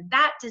disease and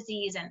that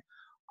disease and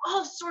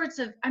all sorts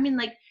of, I mean,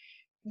 like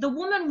the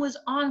woman was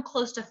on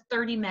close to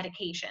 30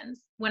 medications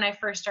when I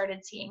first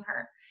started seeing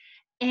her.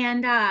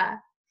 And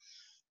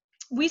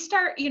we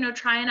start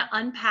trying to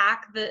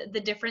unpack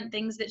the different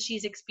things that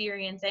she's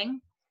experiencing.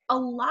 A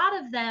lot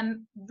of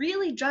them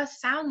really just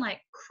sound like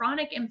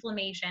chronic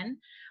inflammation.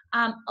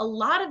 A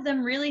lot of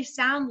them really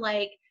sound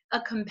like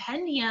a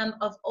compendium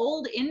of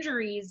old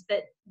injuries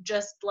that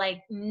just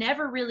like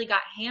never really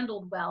got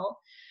handled well.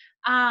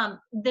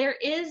 There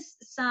is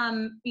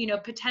some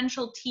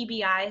potential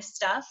TBI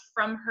stuff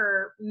from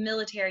her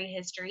military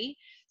history,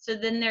 so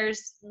then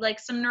there's like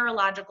some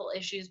neurological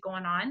issues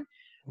going on,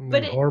 And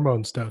but then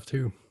hormone stuff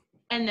too.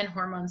 and then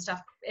hormone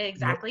stuff, Yep.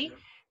 exactly.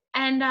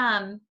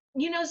 And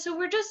so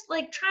we're just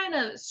like trying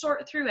to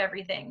sort through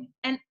everything.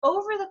 And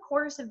over the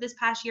course of this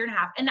past year and a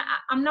half, and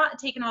I'm not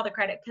taking all the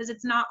credit because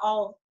it's not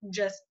all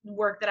just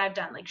work that I've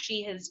done. Like,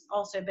 she has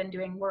also been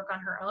doing work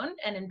on her own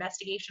and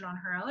investigation on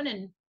her own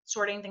and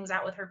sorting things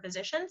out with her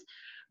physicians.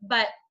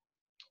 But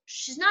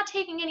she's not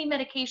taking any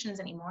medications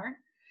anymore.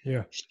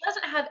 Yeah. She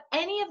doesn't have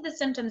any of the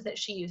symptoms that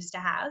she used to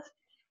have.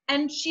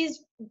 And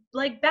she's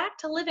like back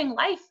to living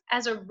life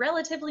as a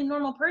relatively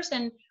normal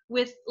person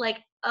with like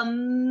a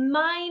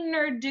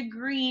minor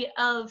degree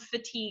of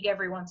fatigue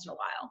every once in a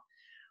while.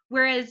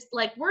 Whereas,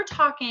 like, we're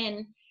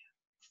talking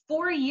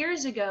 4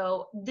 years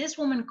ago, this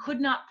woman could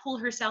not pull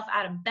herself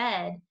out of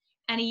bed.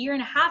 And a year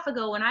and a half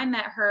ago, when I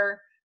met her,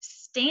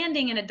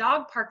 standing in a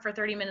dog park for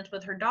 30 minutes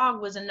with her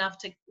dog was enough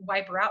to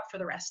wipe her out for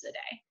the rest of the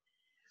day.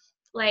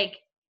 Like,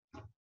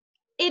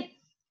 it,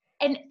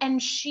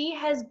 and she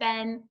has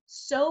been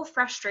so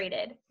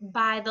frustrated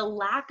by the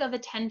lack of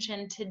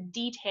attention to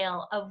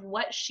detail of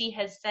what she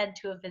has said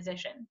to a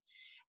physician.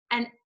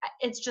 And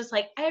it's just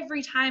like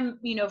every time,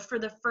 for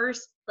the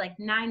first like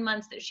 9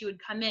 months that she would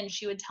come in,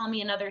 she would tell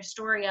me another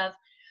story of,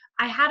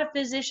 I had a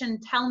physician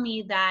tell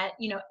me that,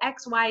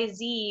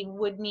 XYZ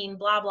would mean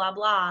blah, blah,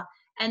 blah.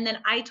 And then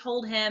I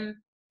told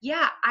him,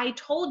 yeah, I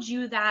told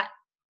you that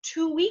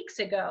 2 weeks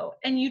ago,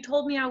 and you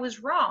told me I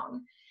was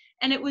wrong.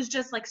 And it was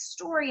just like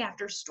story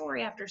after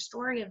story after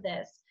story of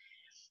this.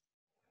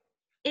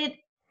 It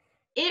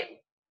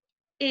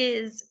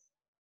is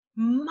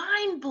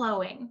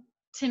mind-blowing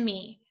to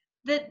me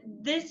that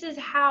this is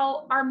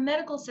how our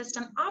medical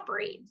system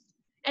operates.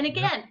 And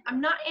again,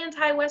 I'm not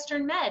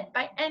anti-Western med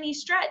by any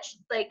stretch.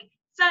 Like,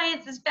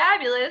 science is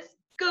fabulous,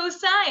 go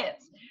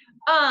science.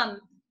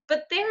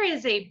 But there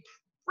is a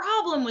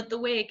problem with the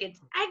way it gets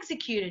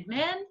executed,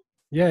 man.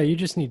 Yeah, you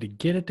just need to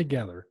get it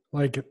together.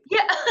 Like,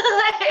 yeah,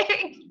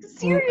 like,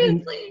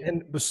 seriously.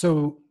 And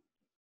so,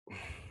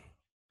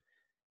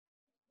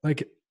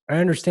 like, I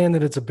understand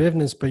that it's a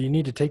business, but you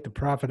need to take the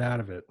profit out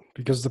of it,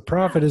 because the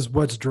profit is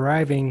what's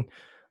driving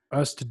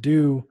us to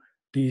do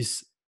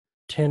these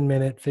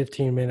 10-minute,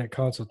 15-minute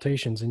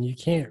consultations, and you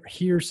can't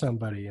hear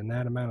somebody in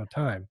that amount of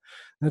time.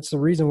 That's the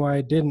reason why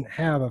I didn't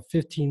have a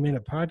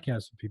 15-minute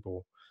podcast with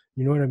people.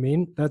 You know what I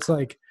mean? That's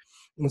like,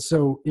 and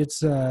so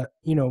it's, and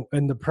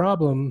the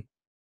problem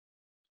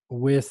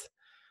with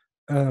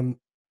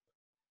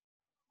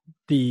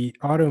the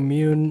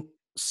autoimmune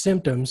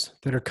symptoms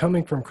that are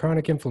coming from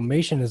chronic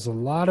inflammation is a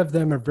lot of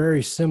them are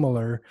very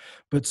similar,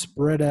 but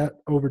spread out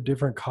over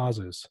different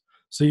causes.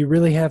 So you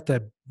really have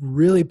to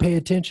really pay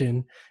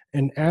attention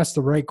and ask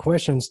the right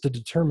questions to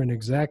determine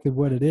exactly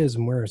what it is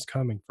and where it's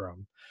coming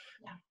from.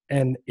 Yeah.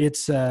 And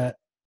it's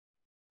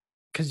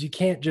because you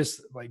can't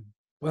just like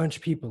bunch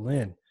people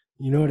in,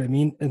 you know what I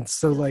mean? And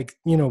so like,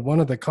 one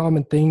of the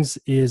common things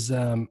is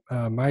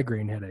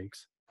migraine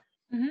headaches.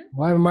 Mm-hmm.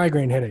 Well, I have a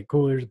migraine headache.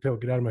 Cool, there's a pill.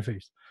 Get out of my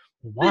face.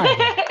 Why?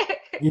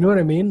 You know what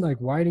I mean? Like,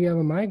 why do you have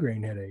a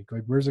migraine headache?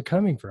 Like, where's it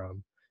coming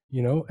from?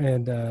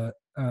 And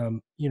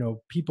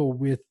people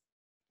with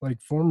like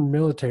former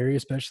military,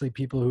 especially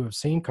people who have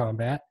seen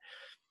combat,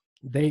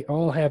 they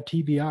all have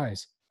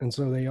TBIs. And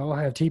so they all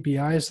have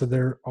TBIs.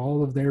 So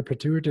all of their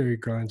pituitary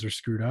glands are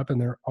screwed up, and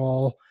they're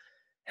all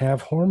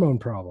have hormone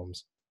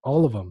problems,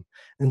 all of them.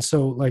 And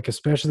so like,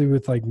 especially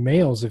with like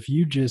males, if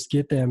you just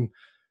get them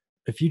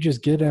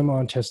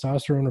on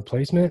testosterone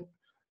replacement,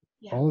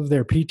 all of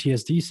their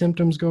PTSD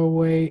symptoms go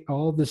away.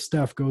 All this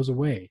stuff goes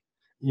away.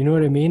 You know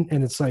what I mean?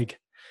 And it's like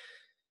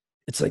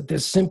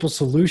this simple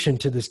solution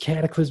to this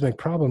cataclysmic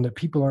problem that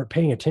people aren't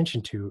paying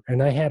attention to.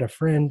 And I had a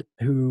friend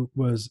who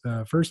was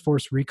First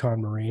Force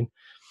Recon Marine,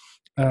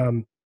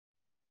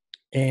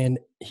 and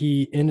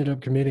he ended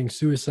up committing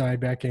suicide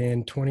back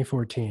in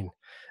 2014.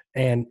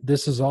 And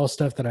this is all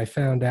stuff that I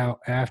found out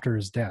after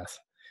his death,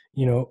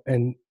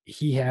 and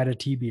he had a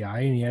TBI,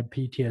 and he had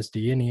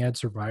PTSD, and he had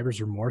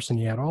survivor's remorse, and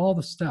he had all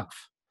the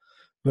stuff.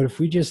 But if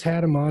we just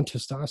had him on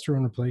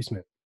testosterone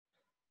replacement,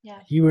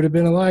 he would have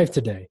been alive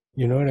today.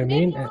 You know what I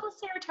mean? Maybe a little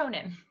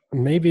serotonin.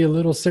 Maybe a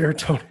little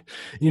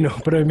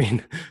serotonin, but I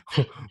mean,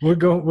 we'll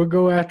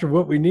go after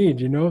what we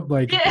need,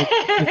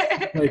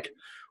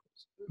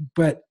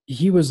 but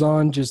he was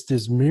on just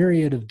this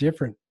myriad of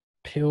different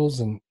pills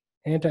and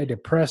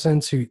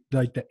antidepressants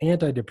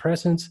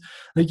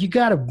like, you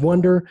got to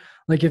wonder,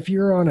 like, if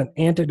you're on an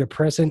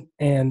antidepressant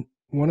and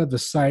one of the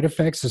side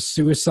effects is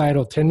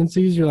suicidal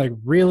tendencies, you're like,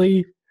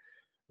 really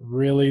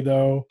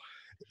though,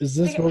 is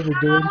this what we're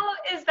doing? How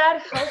is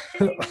that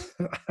helping?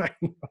 I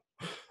know.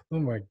 Oh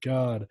my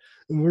God.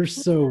 And we're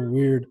so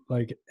weird.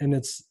 Like, and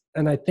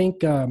I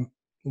think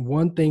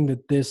one thing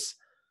that this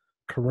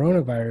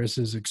coronavirus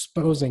is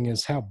exposing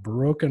is how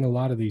broken a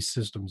lot of these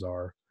systems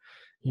are,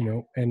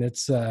 and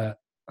it's,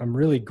 I'm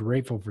really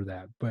grateful for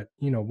that. But,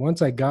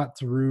 once I got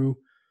through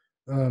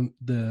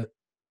the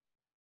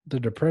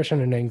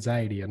depression and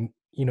anxiety, and,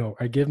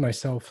 I give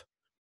myself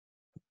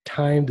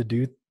time to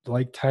do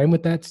like time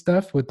with that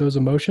stuff, with those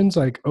emotions,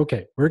 like,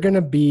 okay, we're going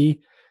to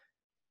be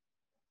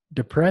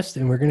depressed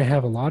and we're going to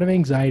have a lot of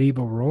anxiety,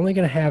 but we're only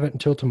going to have it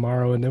until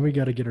tomorrow. And then we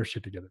got to get our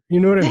shit together. You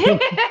know what I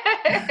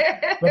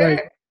mean?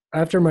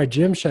 after my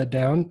gym shut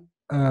down,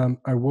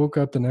 I woke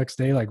up the next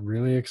day like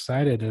really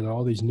excited at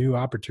all these new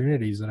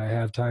opportunities that I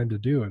have time to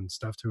do and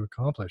stuff to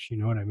accomplish. You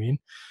know what I mean?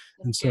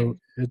 That's And so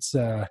good. it's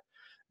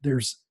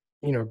there's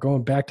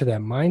going back to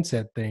that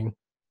mindset thing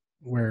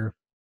where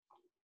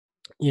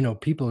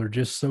people are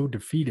just so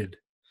defeated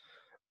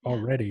Yeah.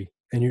 already,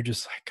 and you're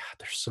just like, God,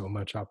 there's so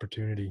much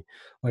opportunity.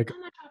 Like, So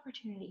much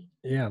opportunity.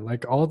 yeah,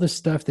 like all the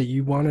stuff that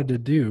you wanted to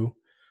do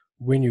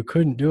when you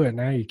couldn't do it,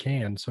 now you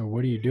can. So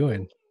what are you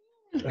doing?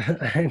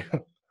 I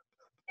know.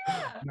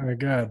 Yeah. Oh my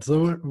God.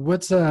 So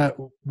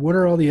what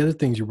are all the other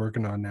things you're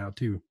working on now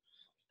too?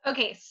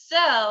 Okay,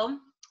 so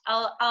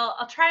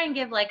I'll try and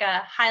give like a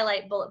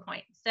highlight bullet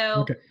point.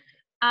 So Okay.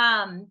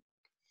 um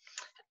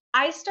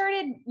I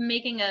started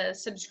making a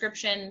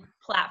subscription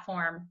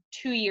platform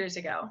 2 years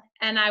ago,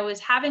 and I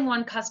was having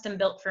one custom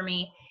built for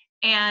me,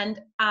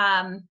 and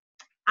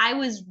I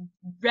was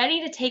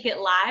ready to take it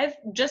live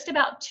just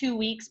about 2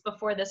 weeks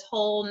before this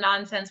whole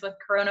nonsense with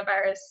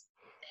coronavirus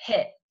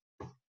hit.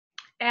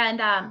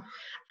 And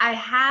I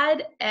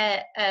had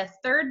a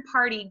third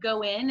party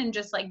go in and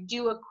just like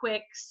do a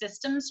quick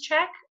systems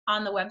check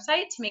on the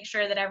website to make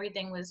sure that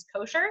everything was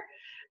kosher.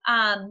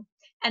 Um,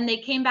 and they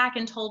came back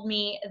and told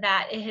me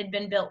that it had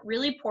been built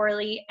really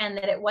poorly and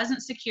that it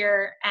wasn't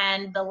secure,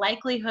 and the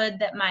likelihood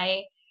that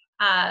my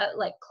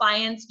like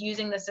clients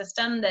using the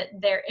system, that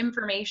their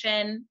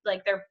information,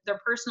 like their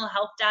personal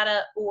health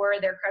data or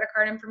their credit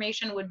card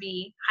information, would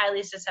be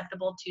highly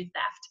susceptible to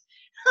theft.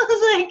 I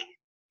was like,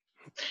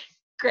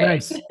 great.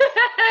 Nice.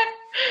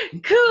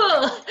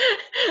 Cool.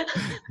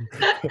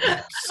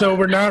 So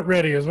we're not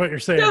ready is what you're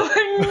saying. So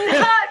we're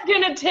not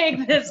going to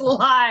take this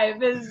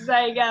live, is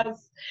I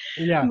guess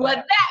Yeah. what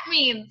that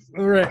means.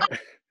 All right.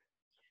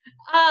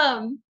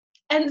 Um,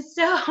 and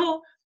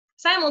so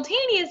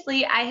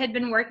simultaneously, I had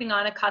been working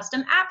on a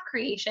custom app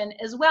creation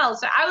as well.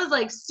 So I was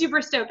like super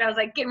stoked. I was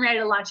like getting ready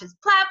to launch this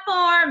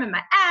platform and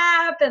my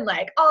app and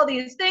like all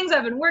these things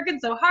I've been working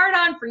so hard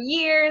on for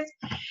years.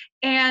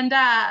 And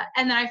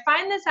then I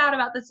find this out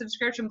about the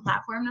subscription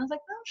platform, and I was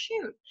like, oh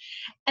shoot.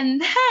 And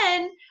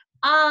then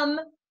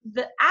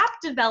the app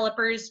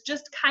developers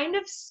just kind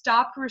of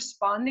stopped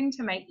responding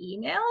to my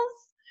emails.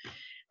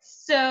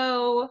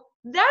 So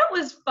that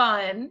was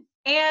fun.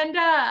 And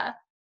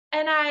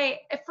I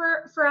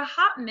for a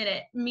hot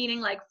minute, meaning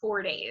like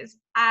 4 days,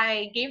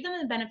 I gave them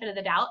the benefit of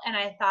the doubt, and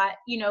I thought,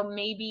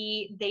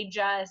 maybe they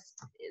just,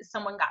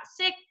 someone got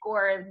sick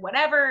or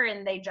whatever,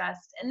 and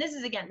this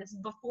is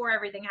before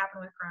everything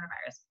happened with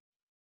coronavirus.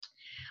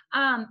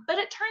 But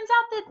it turns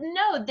out that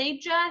no, they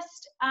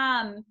just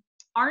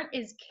aren't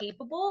as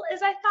capable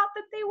as I thought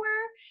that they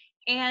were.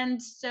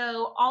 And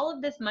so all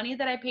of this money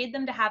that I paid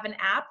them to have an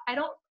app, I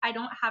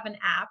don't have an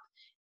app.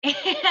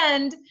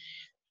 And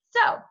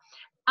so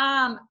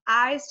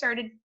I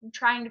started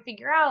trying to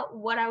figure out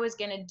what I was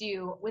going to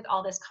do with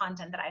all this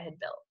content that I had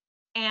built.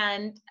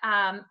 And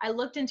I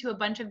looked into a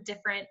bunch of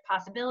different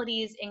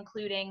possibilities,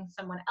 including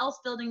someone else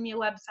building me a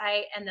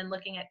website and then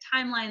looking at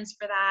timelines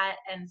for that,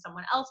 and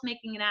someone else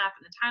making an app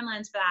and the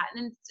timelines for that.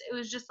 And it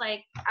was just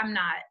like, I'm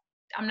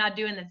not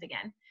doing this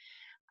again.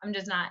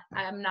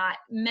 I'm not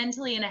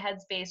mentally in a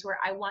headspace where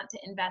I want to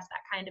invest that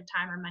kind of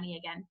time or money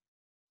again.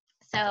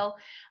 So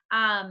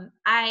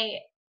I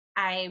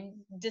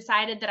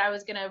decided that I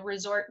was going to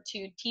resort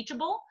to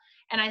Teachable.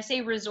 And I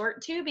say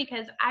resort to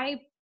because I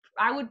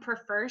would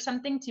prefer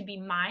something to be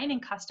mine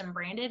and custom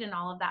branded and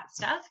all of that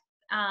stuff.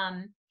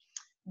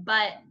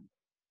 But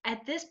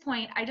at this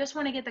point, I just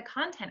want to get the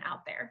content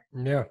out there.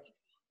 Yeah.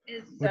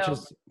 Which So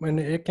is when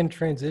it can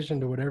transition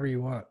to whatever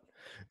you want.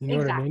 You know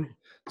what I exactly. mean?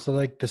 So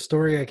like the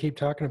story I keep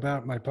talking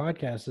about in my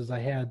podcast is I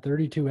had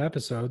 32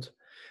 episodes,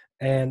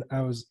 and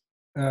I was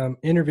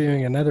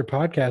interviewing another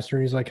podcaster,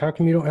 and he's like, how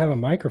come you don't have a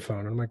microphone?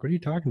 And I'm like, what are you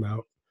talking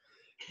about?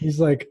 He's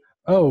like,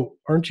 oh,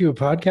 aren't you a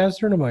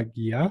podcaster? And I'm like,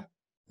 yeah.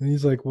 And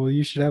he's like, well,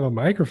 you should have a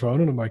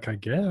microphone. And I'm like, I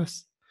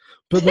guess.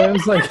 But that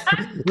was like,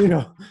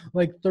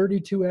 like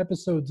 32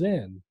 episodes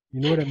in.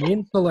 You know what I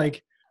mean? So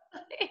like,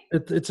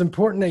 it's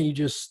important that you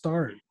just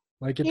start.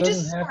 Like You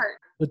just start.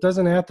 it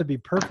doesn't have to be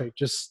perfect.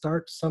 Just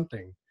start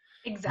something,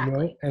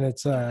 Exactly. and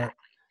it's Exactly.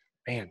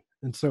 man.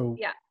 And so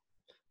Yeah.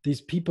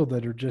 these people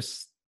that are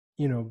just,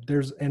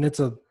 and it's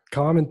a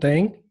common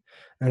thing,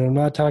 and I'm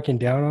not talking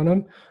down on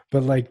them,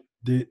 but like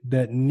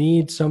that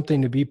need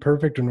something to be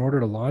perfect in order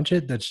to launch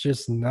it. That's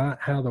just not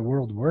how the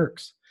world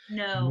works. You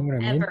know No, what I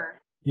mean?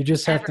 ever. You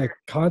just have Ever. to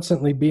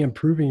constantly be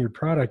improving your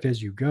product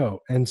as you go.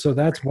 And so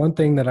that's one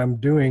thing that I'm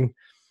doing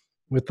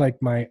with like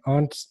my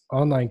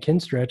online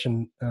Kinstretch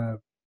and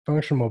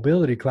functional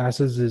mobility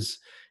classes is,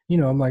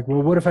 I'm like,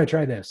 well, what if I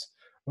try this?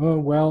 Oh,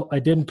 well, I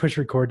didn't push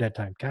record that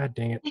time. God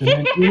dang it. And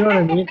then, you know what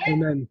I mean?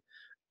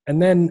 And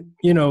then,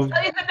 Tell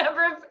you the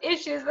number of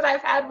issues that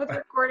I've had with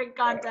recording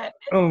content.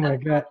 oh It's my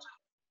God.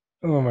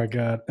 Oh my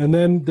God. And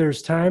then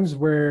there's times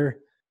where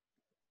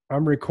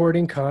I'm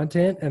recording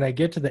content and I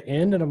get to the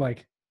end and I'm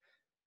like,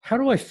 how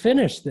do I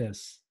finish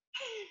this?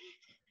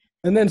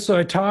 And then so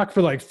I talk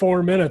for like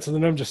 4 minutes, and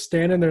then I'm just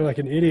standing there like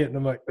an idiot, and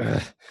I'm like,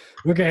 ugh,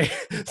 okay.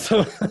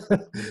 So,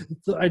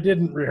 so I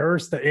didn't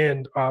rehearse the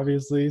end,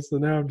 obviously. So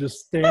now I'm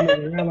just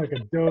standing around like a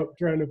dope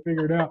trying to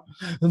figure it out.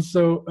 And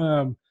so,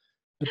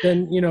 but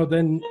then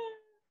then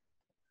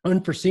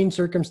unforeseen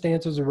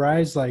circumstances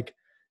arise, like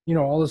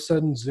all of a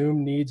sudden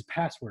Zoom needs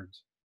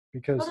passwords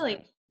because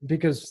Totally.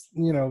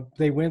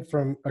 they went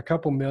from a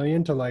couple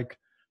million to like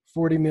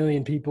 40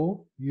 million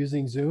people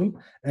using Zoom,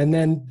 and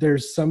then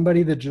there's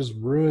somebody that just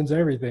ruins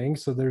everything.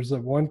 So there's a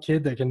one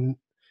kid that can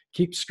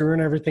keep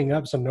screwing everything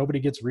up so nobody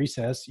gets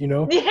recess,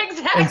 Yeah, and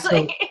exactly.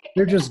 so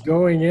they're just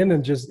going in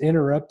and just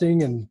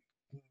interrupting and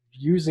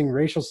using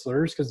racial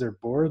slurs because they're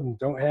bored and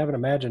don't have an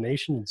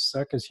imagination and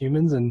suck as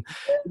humans, and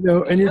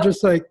and you're Yep.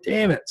 just like,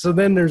 damn it. So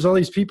then there's all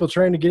these people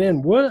trying to get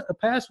in. What, a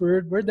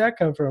password? Where'd that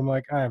come from? I'm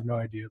like, I have no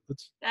idea.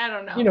 Let's I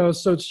don't know.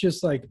 so it's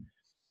just like,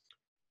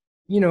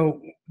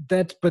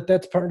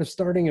 that's part of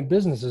starting a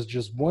business, is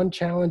just one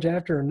challenge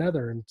after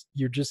another, and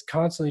you're just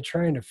constantly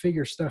trying to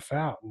figure stuff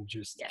out, and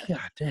just, Yes.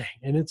 god dang,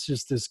 and it's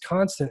just this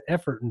constant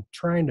effort and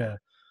trying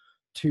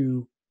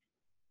to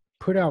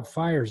put out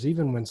fires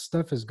even when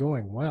stuff is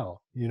going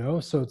well,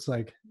 so it's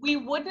like, We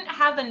wouldn't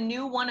have a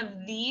new one of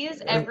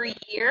these every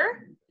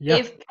year yeah,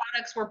 if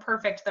products were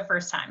perfect the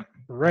first time.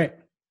 right,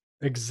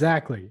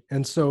 exactly.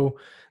 And so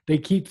they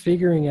keep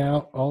figuring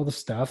out all the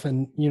stuff,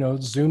 and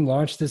Zoom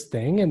launched this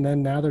thing, and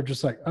then now they're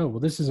just like, oh well,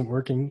 this isn't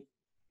working,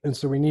 and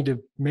so we need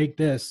to make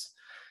this,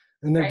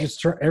 and they're Right.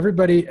 just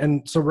everybody.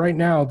 And so right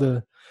now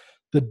the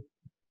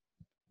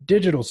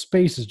digital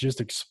space is just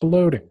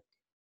exploding.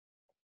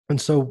 And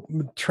so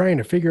trying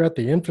to figure out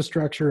the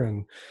infrastructure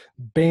and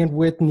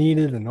bandwidth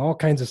needed and all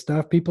kinds of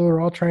stuff, people are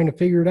all trying to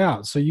figure it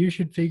out. So you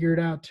should figure it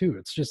out too.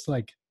 It's just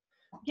like,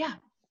 Yeah.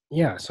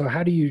 yeah. So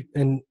how do you,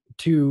 and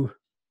to,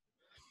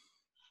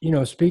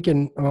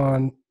 speaking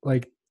on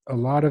like a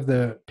lot of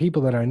the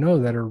people that I know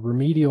that are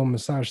remedial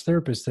massage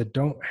therapists that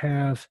don't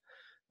have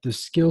the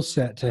skill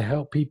set to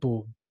help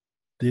people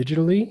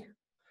digitally,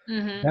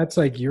 Mm-hmm. that's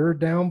like your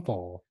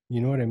downfall. You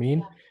know what I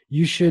mean?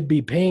 You should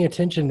be paying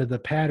attention to the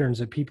patterns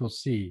that people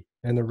see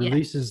and the Yes.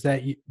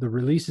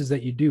 releases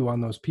that you do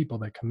on those people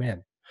that come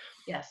in.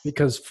 Yes.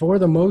 Because for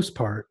the most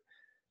part,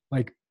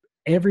 like,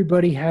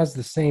 everybody has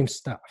the same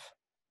stuff.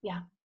 Yeah.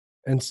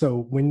 And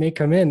so when they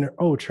come in,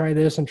 oh, try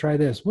this and try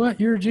this. What?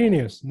 You're a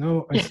genius.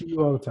 No, I see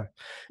you all the time.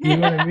 You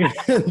know what I mean?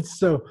 And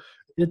so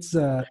it's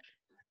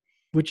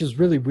which is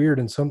really weird,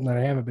 and something that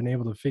I haven't been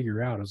able to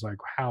figure out, is like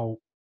how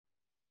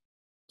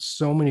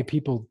so many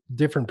people,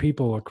 different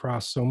people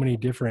across so many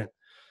different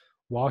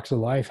walks of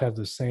life, have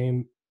the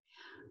same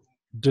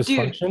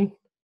dysfunction.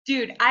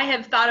 Dude, I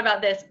have thought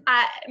about this.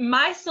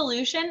 My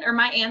solution or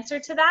my answer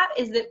to that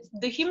is that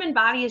the human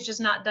body is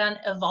just not done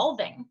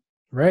evolving.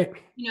 Right.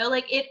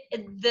 Like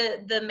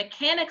the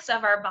mechanics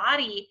of our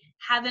body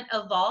haven't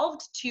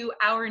evolved to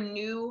our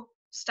new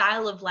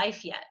style of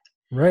life yet.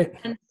 Right.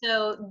 And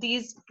so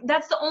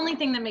that's the only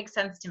thing that makes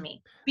sense to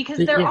me, because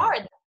Yeah.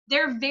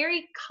 they're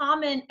very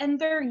common, and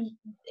they're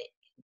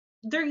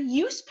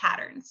use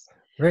patterns,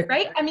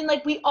 Right. I mean,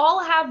 like, we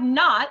all have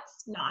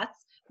knots.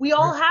 We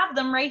all have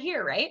them right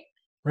here, right?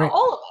 Right.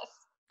 All of us,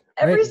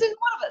 every Right. single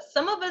one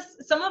of us.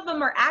 Some of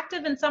them are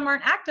active and some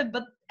aren't active,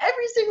 but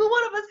every single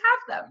one of us have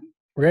them.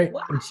 Right.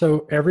 Wow. And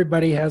so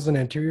everybody has an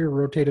anterior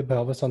rotated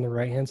pelvis on the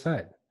right hand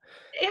side.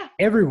 Yeah.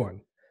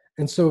 Everyone.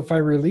 And so if I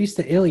release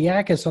the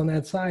iliacus on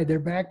that side, their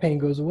back pain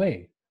goes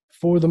away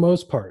for the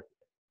most part.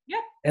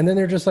 Yeah. And then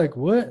they're just like,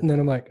 what? And then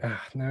I'm like,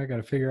 now I got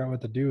to figure out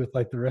what to do with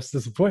like the rest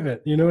of this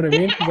appointment. You know what I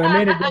mean? Because I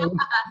made it go.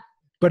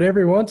 But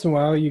every once in a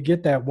while, you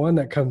get that one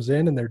that comes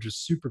in and they're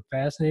just super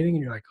fascinating,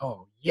 and you're like,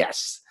 oh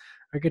yes,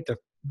 I get to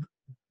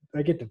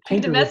I get to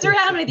tinker mess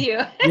around with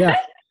you.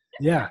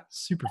 yeah,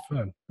 super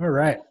fun. All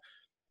right,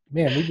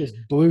 man, we just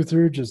blew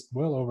through just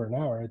well over an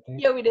hour, I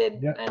think. Yeah, we did.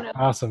 Yeah, I know.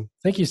 awesome.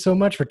 Thank you so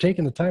much for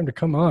taking the time to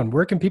come on.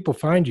 Where can people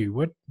find you?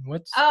 What's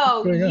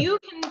going on? You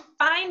can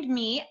find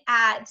me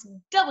at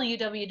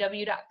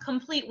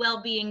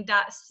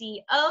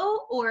www.completewellbeing.co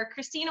or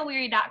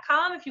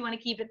ChristinaWehry.com. If you want to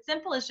keep it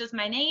simple, it's just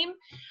my name.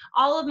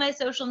 All of my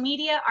social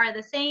media are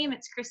the same.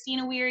 It's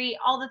Christina Wehry,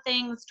 all the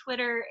things: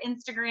 Twitter,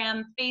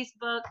 Instagram,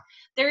 Facebook.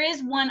 There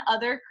is one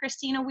other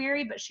Christina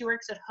Wehry, but she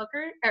works at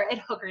Hooters.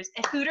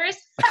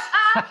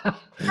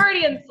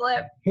 Freudian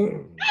slip.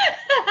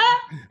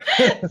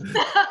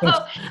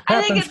 So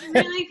I think it's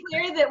really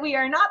clear that we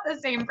are not the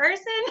same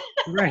person.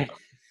 Right.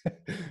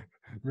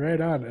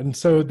 Right on. And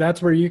so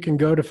that's where you can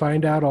go to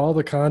find out all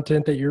the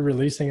content that you're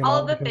releasing, and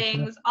all the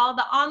things, all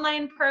the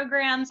online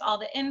programs, all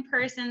the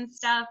in-person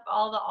stuff,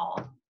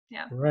 all.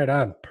 Yeah. Right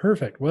on.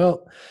 Perfect.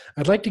 Well,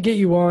 I'd like to get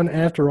you on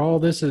after all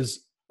this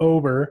is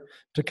over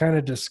to kind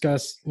of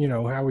discuss,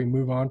 how we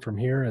move on from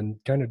here, and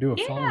kind of do a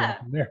follow-up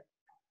from there.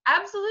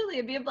 Absolutely.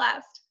 It'd be a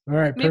blast. All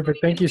right. Perfect.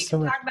 Thank you so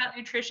much. Talk about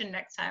nutrition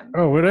next time.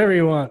 Oh, whatever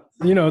you want.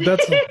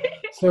 That's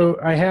so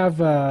I have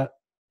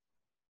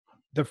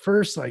the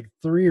first like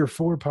 3 or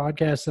 4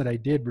 podcasts that I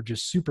did were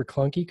just super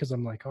clunky, because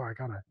I'm like, oh, I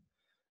gotta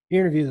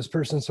interview this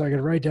person, so I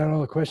gotta write down all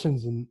the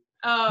questions, and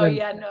Oh, then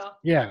yeah, no.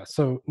 yeah,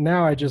 so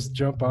now I just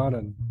jump on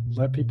and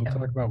let people Yep.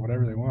 talk about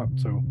whatever they want.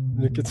 So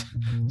it gets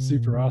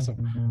super awesome.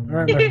 All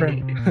right, my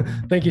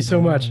friend. Thank you so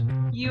much.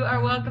 You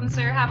are welcome,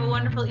 sir. Have a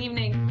wonderful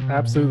evening.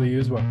 Absolutely, you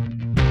as well.